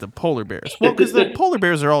seals eat the polar bears. Well, because the polar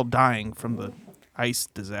bears are all dying from the ice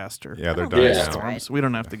disaster. Yeah, they're dying now. Storms. We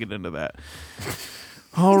don't have to get into that.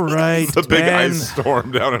 All right, the big ice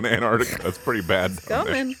storm down in Antarctica. That's pretty bad. It's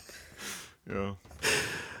coming. Yeah.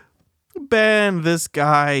 Ben, this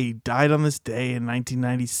guy died on this day in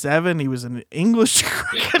 1997. He was an English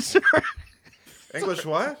cricketer. English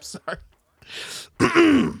what? Sorry.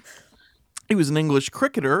 He was an English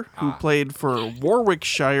cricketer who played for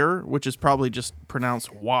Warwickshire, which is probably just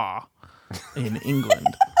pronounced Wa in England.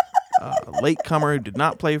 A latecomer who did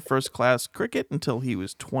not play first-class cricket until he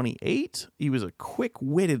was 28. He was a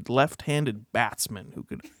quick-witted left-handed batsman who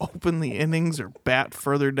could open the innings or bat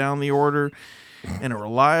further down the order, and a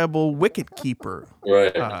reliable wicket-keeper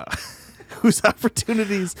whose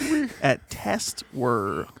opportunities at Test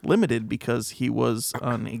were limited because he was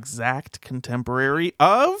an exact contemporary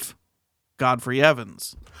of Godfrey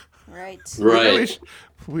Evans. Right.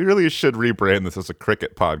 We really should rebrand this as a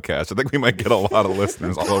cricket podcast. I think we might get a lot of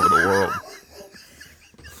listeners all over the world.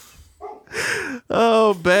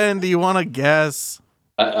 Oh, Ben, do you want to guess?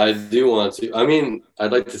 I do want to. I mean,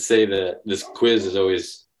 I'd like to say that this quiz is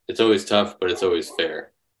always tough, but it's always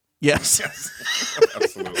fair. Yes.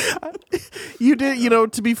 Absolutely. You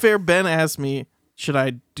did, to be fair, Ben asked me, should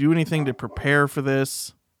I do anything to prepare for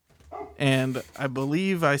this? And I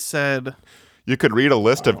believe I said... You could read a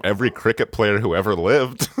list of every cricket player who ever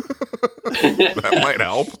lived. That might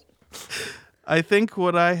help. I think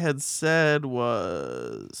what I had said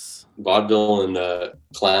was... Vaudeville and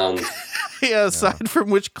clowns. Yeah, aside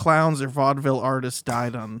from which clowns or vaudeville artists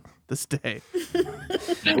died on this day.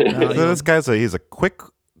 This guy's he's a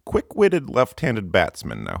quick-witted left-handed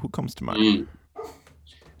batsman now. Who comes to mind?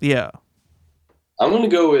 Yeah. I'm going to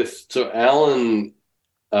go with Alan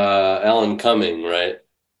Cumming, right?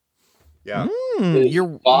 Yeah.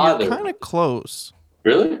 You're kind of close.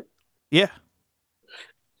 Really? Yeah.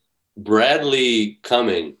 Bradley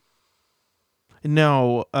Cumming.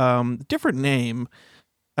 No, different name.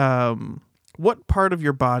 What part of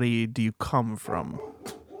your body do you come from?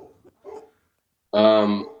 Is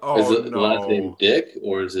the last name Dick,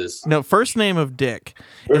 or is this? No, first name of Dick.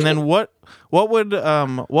 And then what would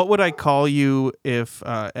I call you if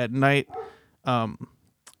at night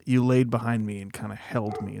you laid behind me and kind of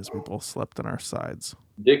held me as we both slept on our sides.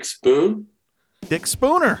 Dick Spoon? Dick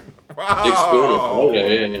Spooner. Wow. Dick Spooner.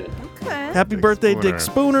 Okay, yeah. Okay. Happy birthday, Dick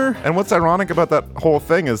Spooner. And what's ironic about that whole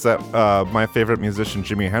thing is that my favorite musician,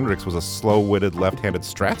 Jimi Hendrix, was a slow-witted left-handed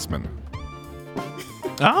Stratsman.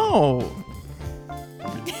 Oh.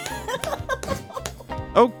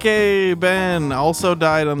 Okay, Ben also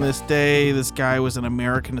died on this day. This guy was an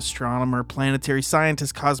American astronomer, planetary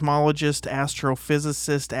scientist, cosmologist,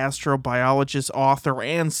 astrophysicist, astrobiologist, author,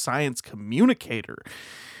 and science communicator.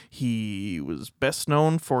 He was best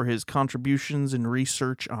known for his contributions in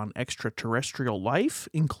research on extraterrestrial life,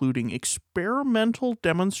 including experimental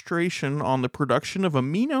demonstration on the production of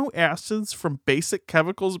amino acids from basic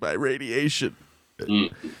chemicals by radiation.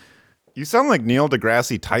 You sound like Neil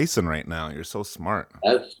deGrasse Tyson right now. You're so smart.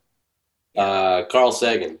 That's Carl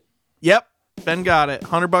Sagan. Yep, Ben got it.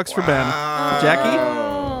 $100 for Ben. Jackie,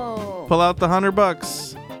 Oh. pull out the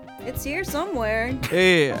 $100. It's here somewhere.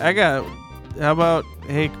 Hey, how about,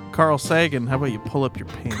 Carl Sagan, how about you pull up your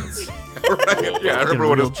pants? Right? Yeah, I Get a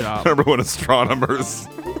real job. remember when astronomers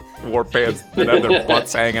wore pants that had their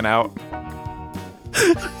butts hanging out.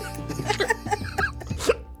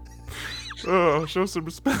 Oh, show some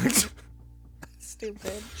respect.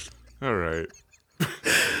 Stupid. All right.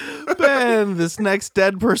 Ben, this next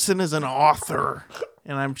dead person is an author,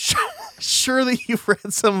 and I'm sure that you've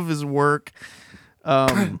read some of his work.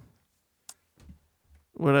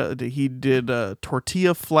 He did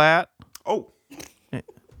Tortilla Flat. Oh.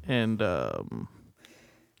 And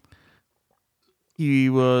he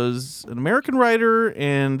was an American writer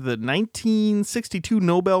and the 1962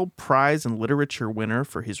 Nobel Prize in Literature winner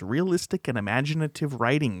for his realistic and imaginative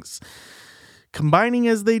writings, combining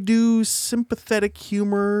as they do sympathetic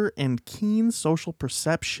humor and keen social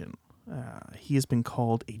perception. He has been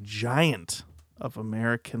called a giant of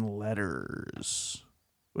American letters,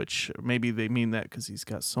 which maybe they mean that because he's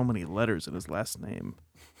got so many letters in his last name.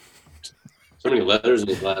 So many letters in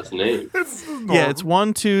his last name. Yeah, it's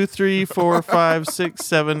 1, 2, 3, 4, 5, 6,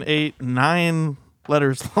 7, 8, 9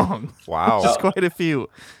 letters long. Wow. Just quite a few.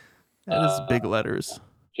 That is big letters.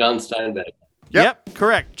 John Steinbeck. Yep,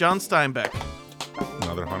 correct. John Steinbeck.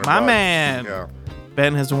 Another $100. My man. Yeah.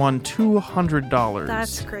 Ben has won $200.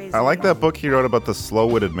 That's crazy. I like that book he wrote about the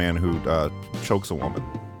slow-witted man who chokes a woman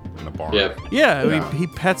in a bar. Yeah. Yeah, he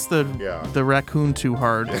pets the raccoon too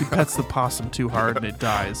hard. Yeah. He pets the possum too hard and it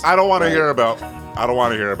dies. I don't want to hear about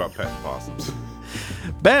petting possums.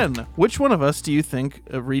 Ben, which one of us do you think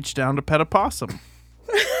reached down to pet a possum?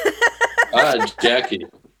 Jackie.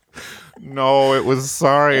 No, it was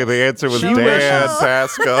sorry. The answer was She Dan wishes.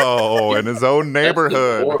 Pasco in his own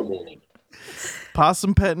neighborhood. Horrible.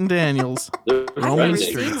 Possum petting Daniels. They're I've never frightening.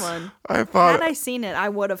 seen one. I thought, Had I seen it, I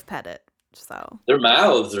would have pet it. So Their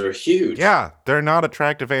mouths are huge. yeah, they're not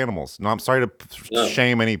attractive animals. No, I'm sorry to No.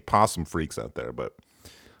 shame any possum freaks out there, but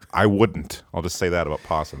I wouldn't. I'll just say that about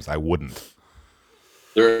possums. I wouldn't.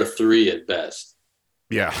 They're a 3 at best.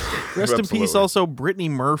 Yeah. Rest in peace Absolutely. also Brittany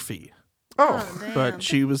Murphy. Oh, damn. But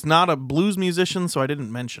she was not a blues musician, so I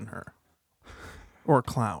didn't mention her. Or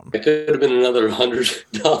clown. It could have been another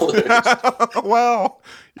 $100. well,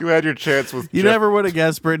 you had your chance with You Jeff- never would have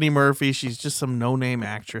guessed Brittany Murphy. She's just some no-name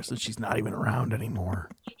actress, and she's not even around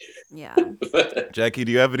anymore. yeah. Jackie,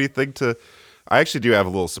 do you have anything to... I actually do have a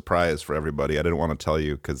little surprise for everybody. I didn't want to tell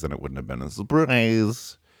you because then it wouldn't have been a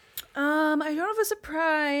surprise. I don't have a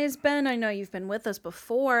surprise. Ben, I know you've been with us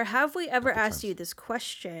before. Have we ever asked you this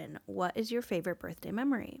question? What is your favorite birthday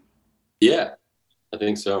memory? Yeah, I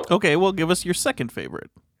think so. Okay, well, give us your second favorite.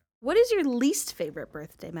 What is your least favorite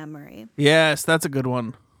birthday memory? Yes, that's a good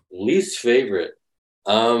one. Least favorite.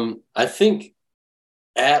 I think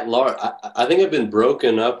at large, I think I've been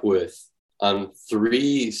broken up with on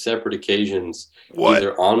 3 separate occasions,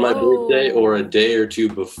 either on my birthday or a day or 2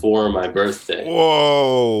 before my birthday.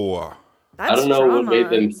 Whoa. That's I don't know what made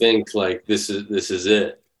trauma. them think like this is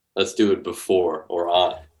it. Let's do it before or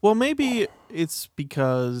on. Well, maybe it's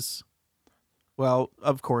because, well,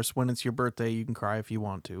 of course, when it's your birthday, you can cry if you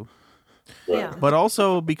want to. Yeah. But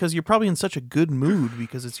also because you're probably in such a good mood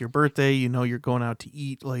because it's your birthday, you know you're going out to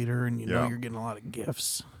eat later, and you know Yeah. you're getting a lot of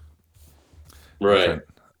gifts. Right.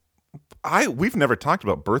 We've never talked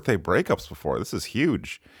about birthday breakups before. This is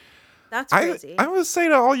huge. That's crazy. I would say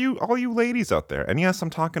to all you ladies out there, and yes, I'm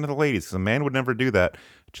talking to the ladies because a man would never do that.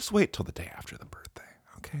 Just wait till the day after the birthday,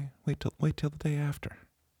 okay? Wait till the day after,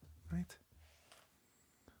 right?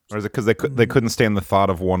 Or is it because they couldn't stand the thought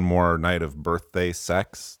of one more night of birthday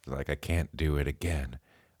sex? They're like, I can't do it again.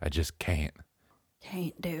 I just can't.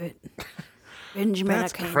 Can't do it. Benjamin,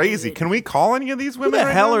 That's crazy. Can we call any of these Who women? the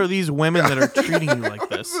right hell now? are these women that are treating you like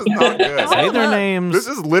this? This is not good. Say their names. This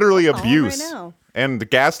is literally Call 'em abuse right now. and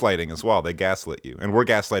gaslighting as well. They gaslit you, and we're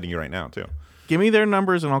gaslighting you right now too. Give me their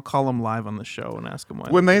numbers and I'll call them live on the show and ask them why.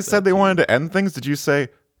 When they did said that they to you. wanted to end things, did you say,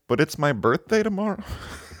 "But it's my birthday tomorrow"?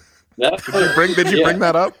 That, Did you bring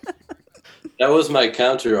that up? That was my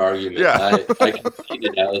counter argument. Yeah. I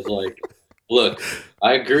conceded. I was like, look,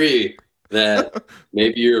 I agree that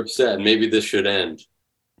maybe you're upset and maybe this should end.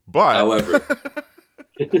 But However,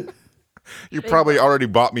 you probably already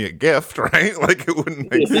bought me a gift, right? Like it wouldn't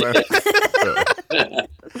make sense.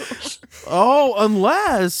 Oh,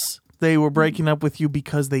 unless they were breaking up with you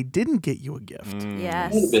because they didn't get you a gift.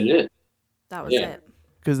 Yes. that would have been it. That was Yeah. it.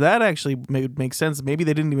 Because that actually would make sense. Maybe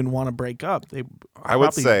they didn't even want to break up. They I would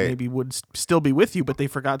probably say- maybe would still be with you, but they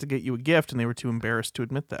forgot to get you a gift and they were too embarrassed to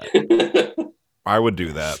admit that. I would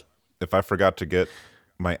do that if I forgot to get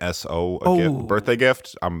my SO a Oh. birthday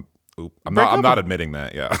gift. I'm Break up. not admitting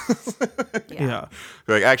that. Yeah. Yeah.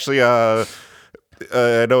 Like actually, I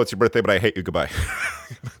know it's your birthday, but I hate you. Goodbye.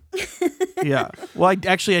 Yeah. Well, I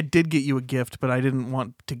did get you a gift, but I didn't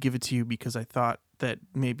want to give it to you because I thought that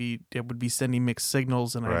maybe it would be sending mixed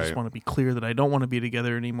signals, and I just Right. want to be clear that I don't want to be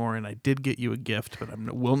together anymore. And I did get you a gift, but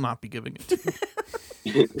will not be giving it to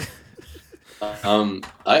you.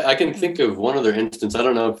 I can think of one other instance. I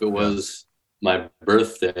don't know if it was my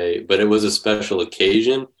birthday, but it was a special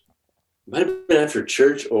occasion. Might have been after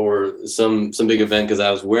church or some big event because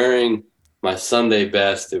I was wearing my Sunday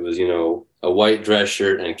best. It was, a white dress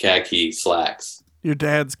shirt and khaki slacks. Your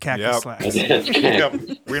dad's khaki Yep. slacks. Yep.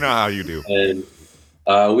 We know how you do.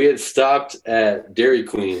 And we had stopped at Dairy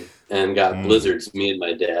Queen and got blizzards, me and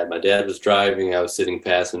my dad. My dad was driving, I was sitting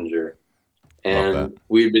passenger. Love And that.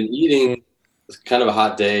 we'd been eating, it was kind of a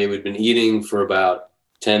hot day. We'd been eating for about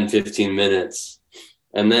 10, 15 minutes.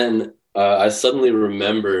 And then I suddenly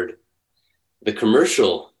remembered the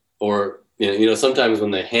commercial, or, sometimes when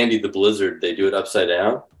they hand you the blizzard, they do it upside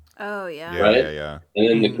down. Oh, yeah. Yeah, Right? yeah. And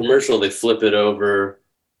then the commercial, they flip it over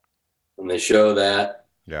and they show that.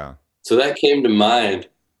 Yeah. So that came to mind.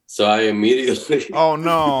 So I immediately Oh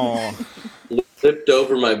no. flipped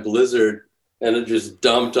over my blizzard and it just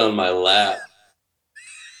dumped on my lap.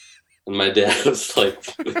 And my dad was like,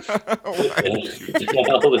 what the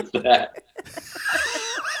hell is that?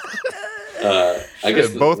 I guess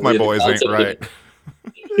Both my the boys ain't concept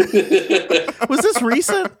right. Was this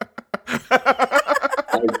recent?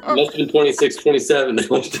 It must have been 26, 27.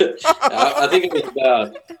 I think it was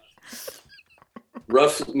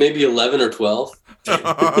about maybe 11 or 12.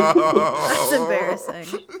 That's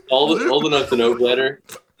embarrassing. Old enough to know better,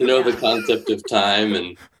 the concept of time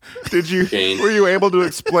and Did you? change. Were you able to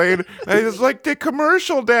explain? It was like the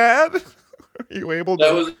commercial, Dad. Are you able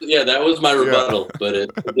to? That was my rebuttal, but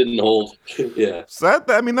it didn't hold. Yeah. So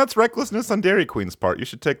that's recklessness on Dairy Queen's part. You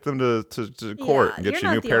should take them to court Yeah, and get you're you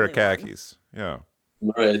a new not the pair of only one. khakis. Yeah.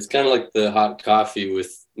 Right. It's kind of like the hot coffee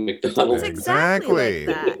with McDonald's. It's exactly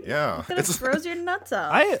like that. Yeah. It throws your nuts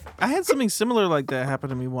off. I had something similar like that happen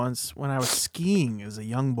to me once when I was skiing as a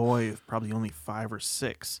young boy, probably only 5 or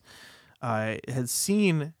 6. I had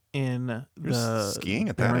seen in the skiing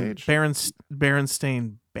at that age?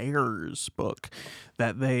 Berenstain Bears book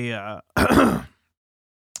that they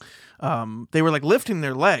they were like lifting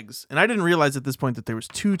their legs, and I didn't realize at this point that there was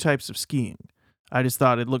 2 types of skiing. I just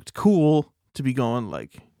thought it looked cool to be going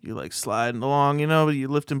like you like sliding along, but you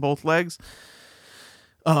lifting both legs.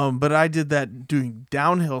 But I did that doing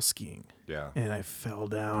downhill skiing. Yeah. And I fell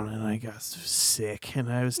down and I got sick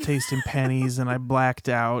and I was tasting pennies and I blacked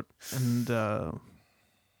out and I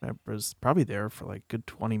was probably there for like a good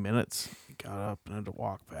 20 minutes. I got up and had to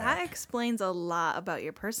walk back. That explains a lot about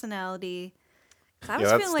your personality. 'Cause I was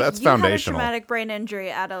that's- feeling like that's you had a foundational. traumatic brain injury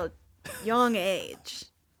at a young age.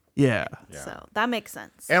 Yeah. So that makes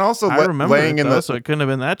sense. And also I remember laying it, in though, the so it couldn't have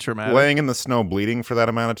been that traumatic. laying in the snow bleeding for that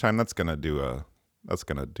amount of time, that's gonna do a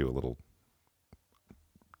little.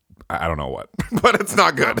 I don't know what, but it's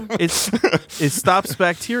not good. It stops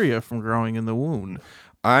bacteria from growing in the wound.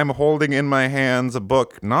 I'm holding in my hands a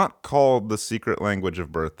book not called The Secret Language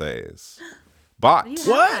of Birthdays, but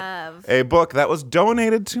You have. a book that was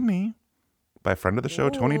donated to me by a friend of the show,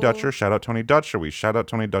 Tony Dutcher. Shout out Tony Dutcher. We shout out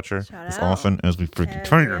Tony Dutcher as out. often as we freaking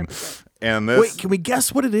Every can. episode. And this. Wait, can we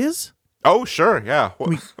guess what it is? Oh, sure. Yeah.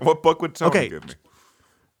 What book would Tony Okay. give me?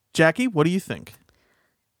 Jackie, what do you think?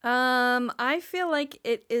 I feel like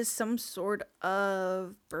it is some sort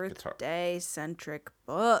of birthday-centric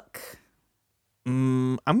book.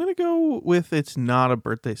 I'm going to go with it's not a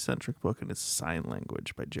birthday-centric book and it's Sign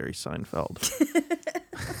Language by Jerry Seinfeld.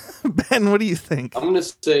 Ben, what do you think? I'm going to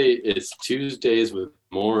say it's Tuesdays with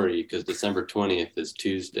Maury because December 20th is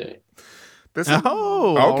Tuesday. Okay,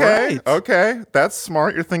 all right. okay. That's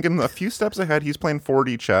smart. You're thinking a few steps ahead. He's playing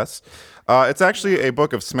 4D chess. It's actually a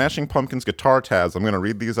book of Smashing Pumpkins guitar tabs. I'm going to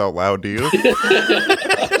read these out loud to you.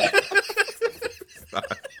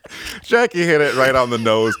 Jackie hit it right on the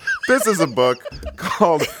nose. This is a book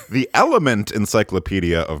called The Element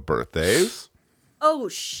Encyclopedia of Birthdays. Oh,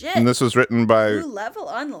 shit. And this was written by New level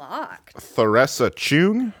unlocked. Theresa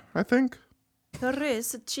Chung, I think.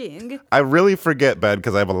 Theresa Chung. I really forget, Ben,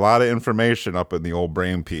 because I have a lot of information up in the old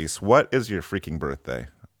brain piece. What is your freaking birthday?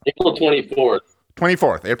 April 24th.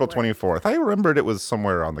 24th, April 24th. I remembered it was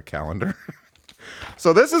somewhere on the calendar.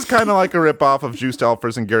 So this is kind of like a ripoff of Juiced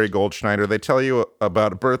Elfers and Gary Goldschneider. They tell you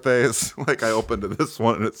about birthdays. Like I opened to this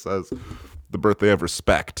one and it says, the birthday of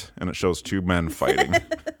respect. And it shows two men fighting.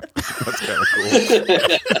 That's kind of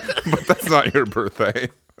cool. But that's not your birthday.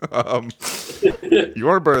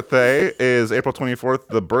 Your birthday is April 24th,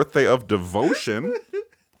 the birthday of devotion.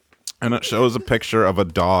 And it shows a picture of a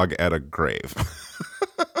dog at a grave.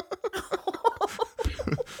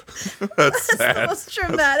 That's sad. The most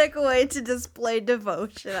dramatic way to display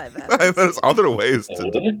devotion I've ever There's other ways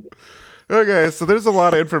to do. Okay, so there's a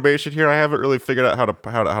lot of information here. I haven't really figured out how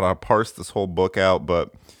to parse this whole book out,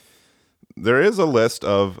 but there is a list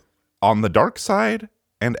of on the dark side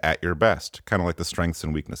and at your best, kind of like the strengths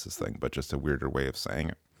and weaknesses thing, but just a weirder way of saying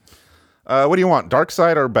it. What do you want, dark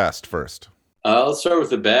side or best first? Let's start with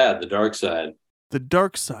the dark side. The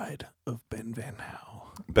dark side of Ben Van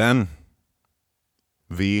Houw. Ben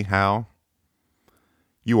V. How?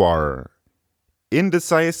 You are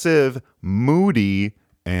indecisive, moody,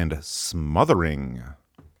 and smothering.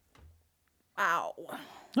 Wow.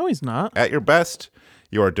 No, he's not. At your best,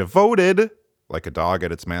 you are devoted, like a dog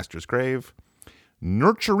at its master's grave,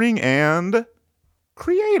 nurturing, and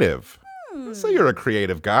creative. So you're a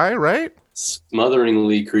creative guy, right?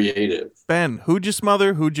 Smotheringly creative. Ben, who'd you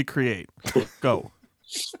smother? Who'd you create? Go.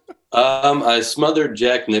 I smothered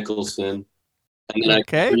Jack Nicholson. And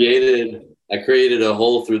then I created a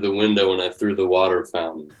hole through the window and I threw the water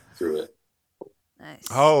fountain through it. Nice.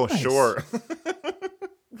 Oh, Nice. Sure.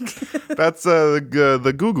 That's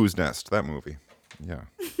the Goo Goo's Nest, that movie. Yeah.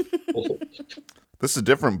 This is a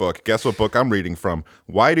different book. Guess what book I'm reading from?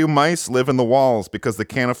 Why do mice live in the walls? Because they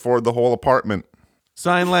can't afford the whole apartment.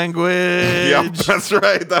 Sign language. Yep, that's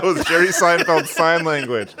right. That was Jerry Seinfeld's sign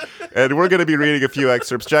language. And we're going to be reading a few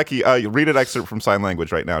excerpts. Jackie, read an excerpt from sign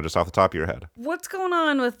language right now, just off the top of your head. What's going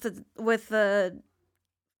on with the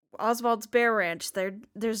Oswald's Bear Ranch?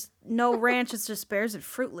 There's no ranch. It's just bears and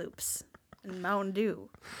Fruit Loops and Mountain Dew.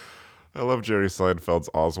 I love Jerry Seinfeld's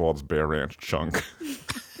Oswald's Bear Ranch chunk.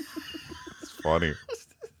 It's funny.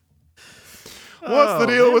 What's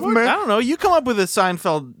the deal with me? I don't know. You come up with a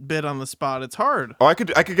Seinfeld bit on the spot. It's hard. Oh, I could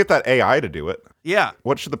get that AI to do it. Yeah.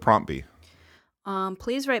 What should the prompt be?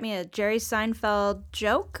 Please write me a Jerry Seinfeld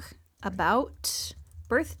joke about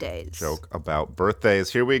birthdays. Joke about birthdays.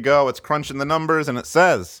 Here we go. It's crunching the numbers, and it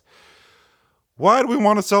says, why do we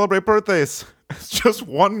want to celebrate birthdays? It's just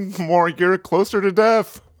one more year closer to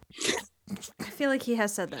death. I feel like he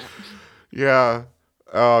has said that. Yeah.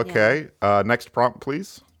 Okay. Yeah. Next prompt,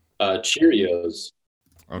 please. Cheerios.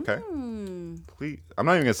 Okay. Please. I'm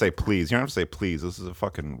not even gonna say please. You don't have to say please. This is a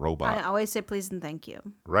fucking robot. I always say please and thank you.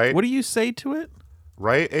 Right? What do you say to it?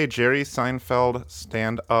 Write a Jerry Seinfeld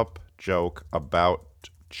stand-up joke about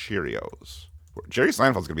Cheerios. Jerry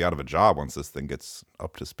Seinfeld's gonna be out of a job once this thing gets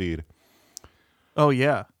up to speed. Oh,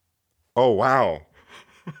 yeah. Oh, wow.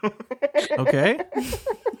 Okay.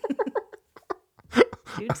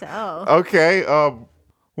 Do tell. Okay.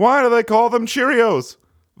 Why do they call them Cheerios?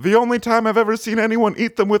 The only time I've ever seen anyone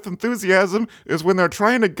eat them with enthusiasm is when they're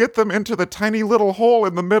trying to get them into the tiny little hole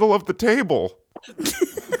in the middle of the table.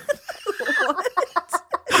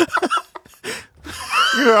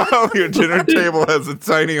 You know how your dinner table has a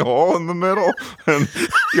tiny hole in the middle? And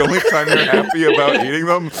the only time you're happy about eating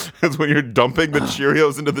them is when you're dumping the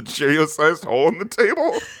Cheerios into the Cheerio-sized hole in the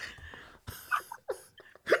table?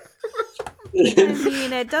 I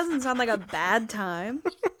mean, it doesn't sound like a bad time.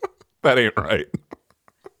 That ain't right.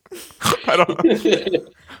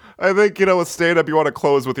 I think, with stand-up, you want to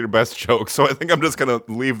close with your best joke, so I think I'm just going to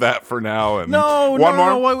leave that for now. And No,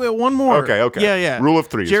 wait, one more. Okay. Yeah. Rule of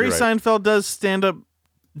threes. Jerry right. Seinfeld does stand-up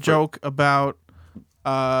joke about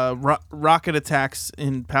rocket attacks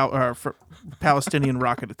in Palestinian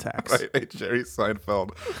rocket attacks. Right, a Jerry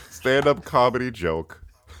Seinfeld stand-up comedy joke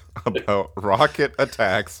about rocket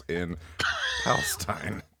attacks in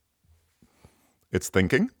Palestine. It's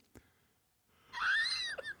thinking.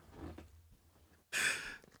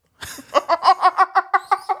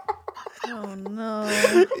 Oh no.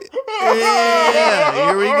 Yeah,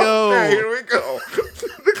 we go. Okay, here we go.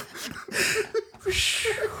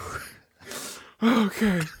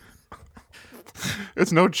 Okay.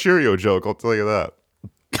 It's no Cheerio joke, I'll tell you that.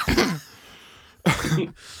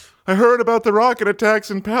 I heard about the rocket attacks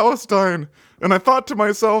in Palestine, and I thought to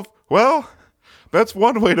myself, well, that's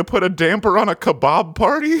one way to put a damper on a kebab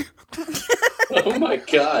party. Oh my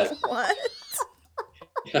God. What?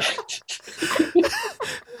 All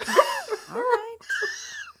right.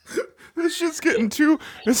 This shit's getting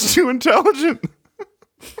it's too intelligent.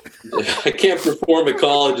 I can't perform at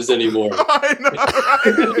colleges anymore. I know,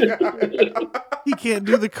 right? He can't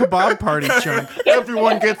do the kebab party chunk.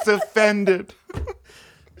 Everyone gets offended.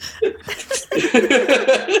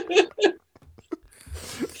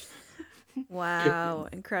 Wow,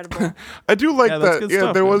 incredible. I do like that's that. good Yeah,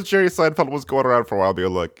 stuff, there man. was Jerry Seinfeld was going around for a while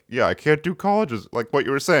being like, yeah, I can't do colleges. Like what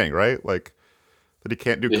you were saying, right? Like that he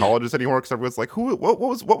can't do colleges anymore because everyone's like,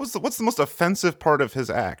 what's the most offensive part of his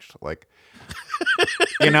act? Like,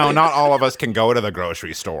 not all of us can go to the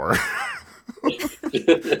grocery store.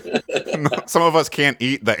 Some of us can't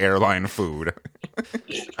eat the airline food.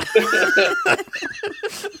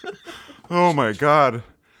 Oh my God.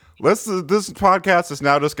 This podcast is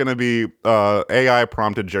now just going to be AI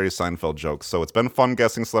prompted Jerry Seinfeld jokes. So it's been fun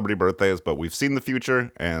guessing celebrity birthdays, but we've seen the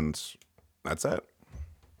future, and that's it.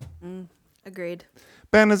 Agreed.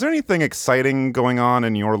 Ben, is there anything exciting going on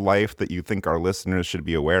in your life that you think our listeners should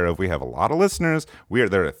be aware of? We have a lot of listeners.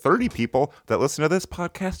 There are 30 people that listen to this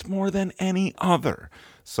podcast more than any other.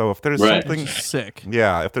 So if there's something sick,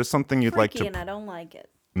 if there's something you'd like Freaky, to, and I don't like it.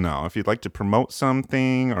 no, if you'd like to promote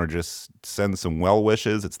something or just send some well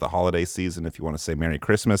wishes, it's the holiday season. If you want to say Merry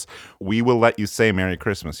Christmas, we will let you say Merry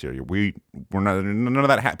Christmas here. We're not none of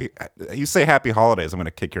that happy. You say Happy Holidays, I'm going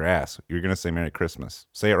to kick your ass. You're going to say Merry Christmas.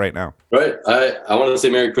 Say it right now. Right. I want to say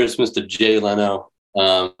Merry Christmas to Jay Leno.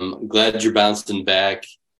 Glad you're bouncing back.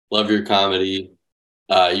 Love your comedy.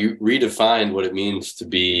 You redefined what it means to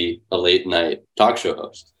be a late night talk show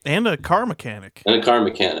host. And a car mechanic.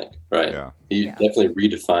 Right. Yeah. You definitely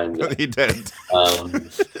redefined that. He did.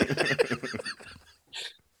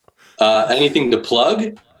 Anything to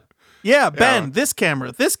plug? Yeah, Ben, this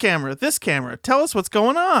camera. Tell us what's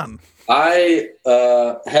going on. I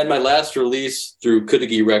had my last release through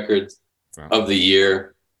Kudigi Records of the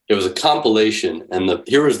year. It was a compilation, and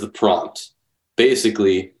here was the prompt.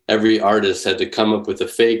 Basically, every artist had to come up with a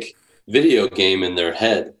fake video game in their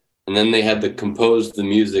head, and then they had to compose the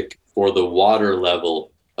music for the water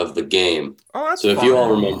level of the game. Oh, that's so if fun. you all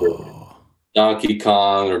remember Donkey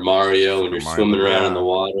Kong or Mario when you're Mario, swimming around yeah. in the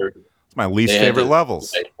water, It's my least they had favorite to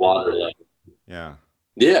levels. write water level. Yeah.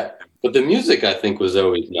 Yeah, but the music I think was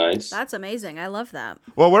always nice. That's amazing. I love that.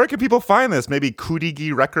 Well, where can people find this? Maybe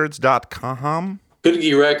kudigirecords.com?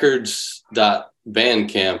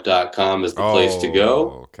 KudigiRecords.bandcamp.com is the place to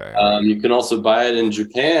go. Okay. You can also buy it in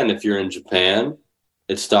Japan if you're in Japan.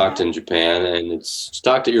 It's stocked in Japan, and it's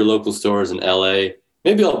stocked at your local stores in LA.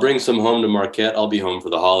 Maybe I'll bring some home to Marquette. I'll be home for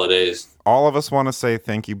the holidays. All of us want to say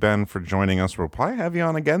thank you, Ben, for joining us. We'll probably have you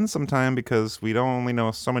on again sometime because we don't only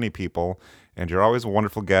know so many people, and you're always a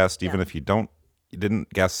wonderful guest, even if you didn't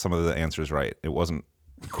guess some of the answers right. It wasn't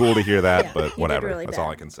cool to hear that, but whatever. really That's bad.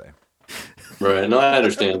 all I can say. Right. No, I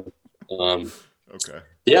understand. Okay.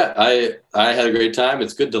 Yeah, I had a great time.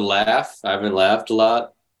 It's good to laugh. I haven't laughed a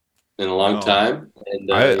lot in a long time.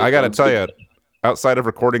 And I got to tell you, outside of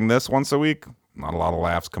recording this once a week, not a lot of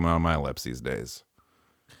laughs coming out of my lips these days.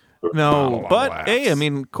 No, but hey, I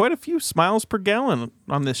mean, quite a few smiles per gallon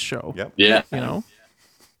on this show. Yep. Yeah. You know,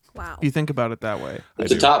 Wow. if you think about it that way.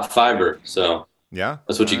 It's a top fiber, so Yeah.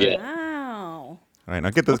 that's what you get. Wow. All right, now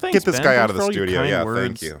get this Thanks, get this Ben. guy out Thanks of for the all your studio. kind Yeah, words.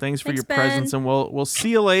 thank you. Thanks for Thanks, your Ben. presence, and we'll see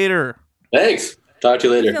you later. Thanks. Talk to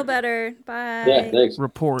you later. Feel better. Bye. Yeah, thanks.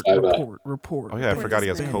 Report. Bye-bye. Oh yeah, I forgot he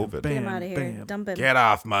has COVID. Get him out of here. Dump him. Get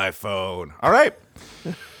off my phone. All right.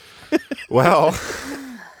 Well,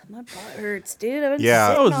 My butt hurts, dude. I've been Yeah.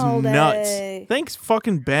 That sitting was all nuts. day. Thanks,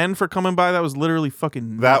 fucking Ben, for coming by. That was literally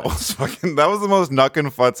fucking nuts. that was the most Nuck and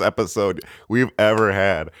Futz episode we've ever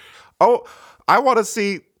had. Oh, I want to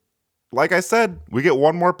see, like I said, we get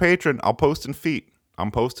one more patron. I'm posting feet.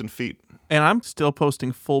 And I'm still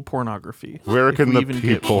posting full pornography. Where If can we the even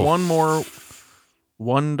people- get one more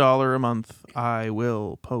 $1 a month, I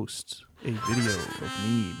will post a video of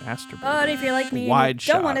me masturbating. But if you're like me Wide and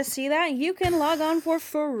you don't shot. want to see that, you can log on for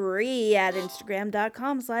free at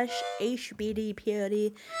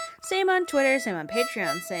Instagram.com/HBDPOD. Same on Twitter, same on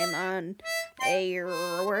Patreon, same on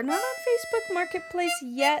we're not on Facebook Marketplace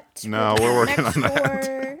yet. No, we're working next on that.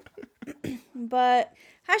 door. But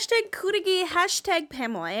hashtag Kudigi, hashtag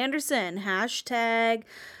Pamela Anderson, hashtag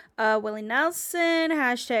Willie Nelson,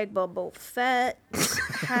 hashtag Bobo Fett,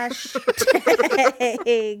 hashtag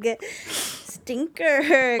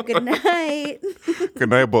Stinker. Good night. Good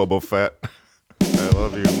night, Bobo Fett. I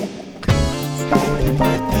love you.